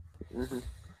now. Mm-hmm.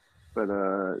 But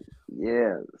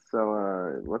yeah.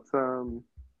 So let's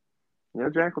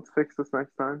Jack, let's fix this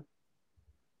next time.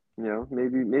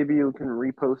 Maybe you can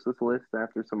repost this list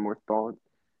after some more thought.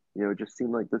 It just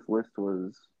seemed like this list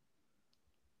was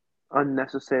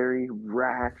unnecessary,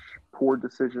 rash, poor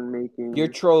decision making. You're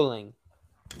trolling.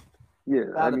 Yeah,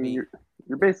 I mean,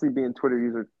 you're basically being Twitter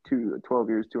user 12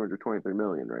 years, 223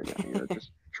 million right now.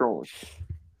 Just trolling.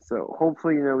 So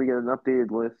hopefully, we get an updated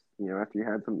list. After you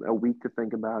had a week to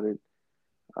think about it.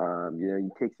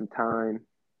 You take some time.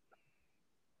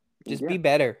 Just be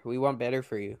better. We want better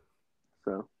for you.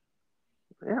 So.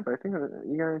 Yeah, but I think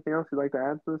you got anything else you'd like to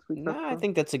add to this week's episode? I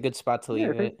think that's a good spot to leave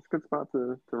it. I think it's a good spot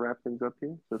to wrap things up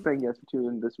here. So thank you guys for tuning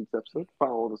in to this week's episode.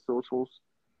 Follow all the socials.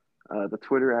 The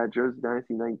Twitter at Jersey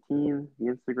Dynasty 19, the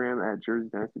Instagram at Jersey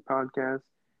Dynasty Podcast,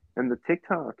 and the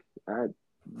TikTok at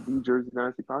the Jersey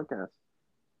Dynasty Podcast.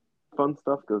 Fun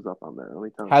stuff goes up on there. Let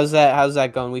me tell you. How's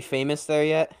that going? We famous there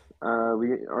yet?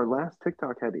 Our last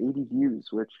TikTok had 80 views,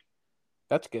 which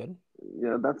that's good.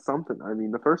 Yeah, that's something. I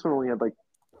mean, the first one only had like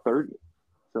 30.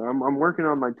 So I'm working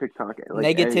on my TikTok.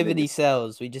 Negativity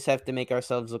sells. We just have to make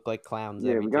ourselves look like clowns.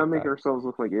 Yeah, we gotta make ourselves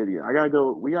look like idiots.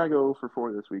 We gotta go for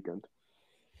 4 this weekend.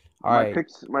 All right.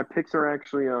 My picks are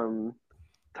actually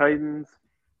Titans,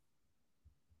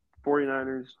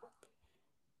 49ers,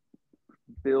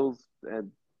 Bills,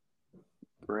 and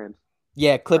Rams.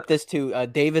 Yeah, clip this too.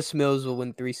 Davis Mills will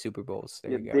win 3 Super Bowls.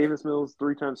 There you go. Davis Mills,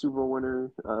 3-time Super Bowl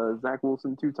winner. Zach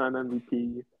Wilson, 2-time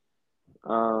MVP.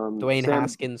 Dwayne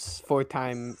Haskins,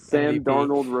 4-time Sam MVP.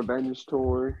 Darnold revenge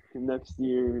tour next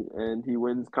year, and he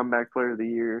wins comeback player of the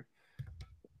year.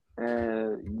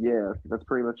 And yeah, that's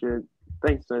pretty much it.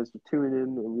 Thanks guys for tuning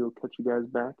in, and we'll catch you guys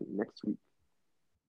back next week.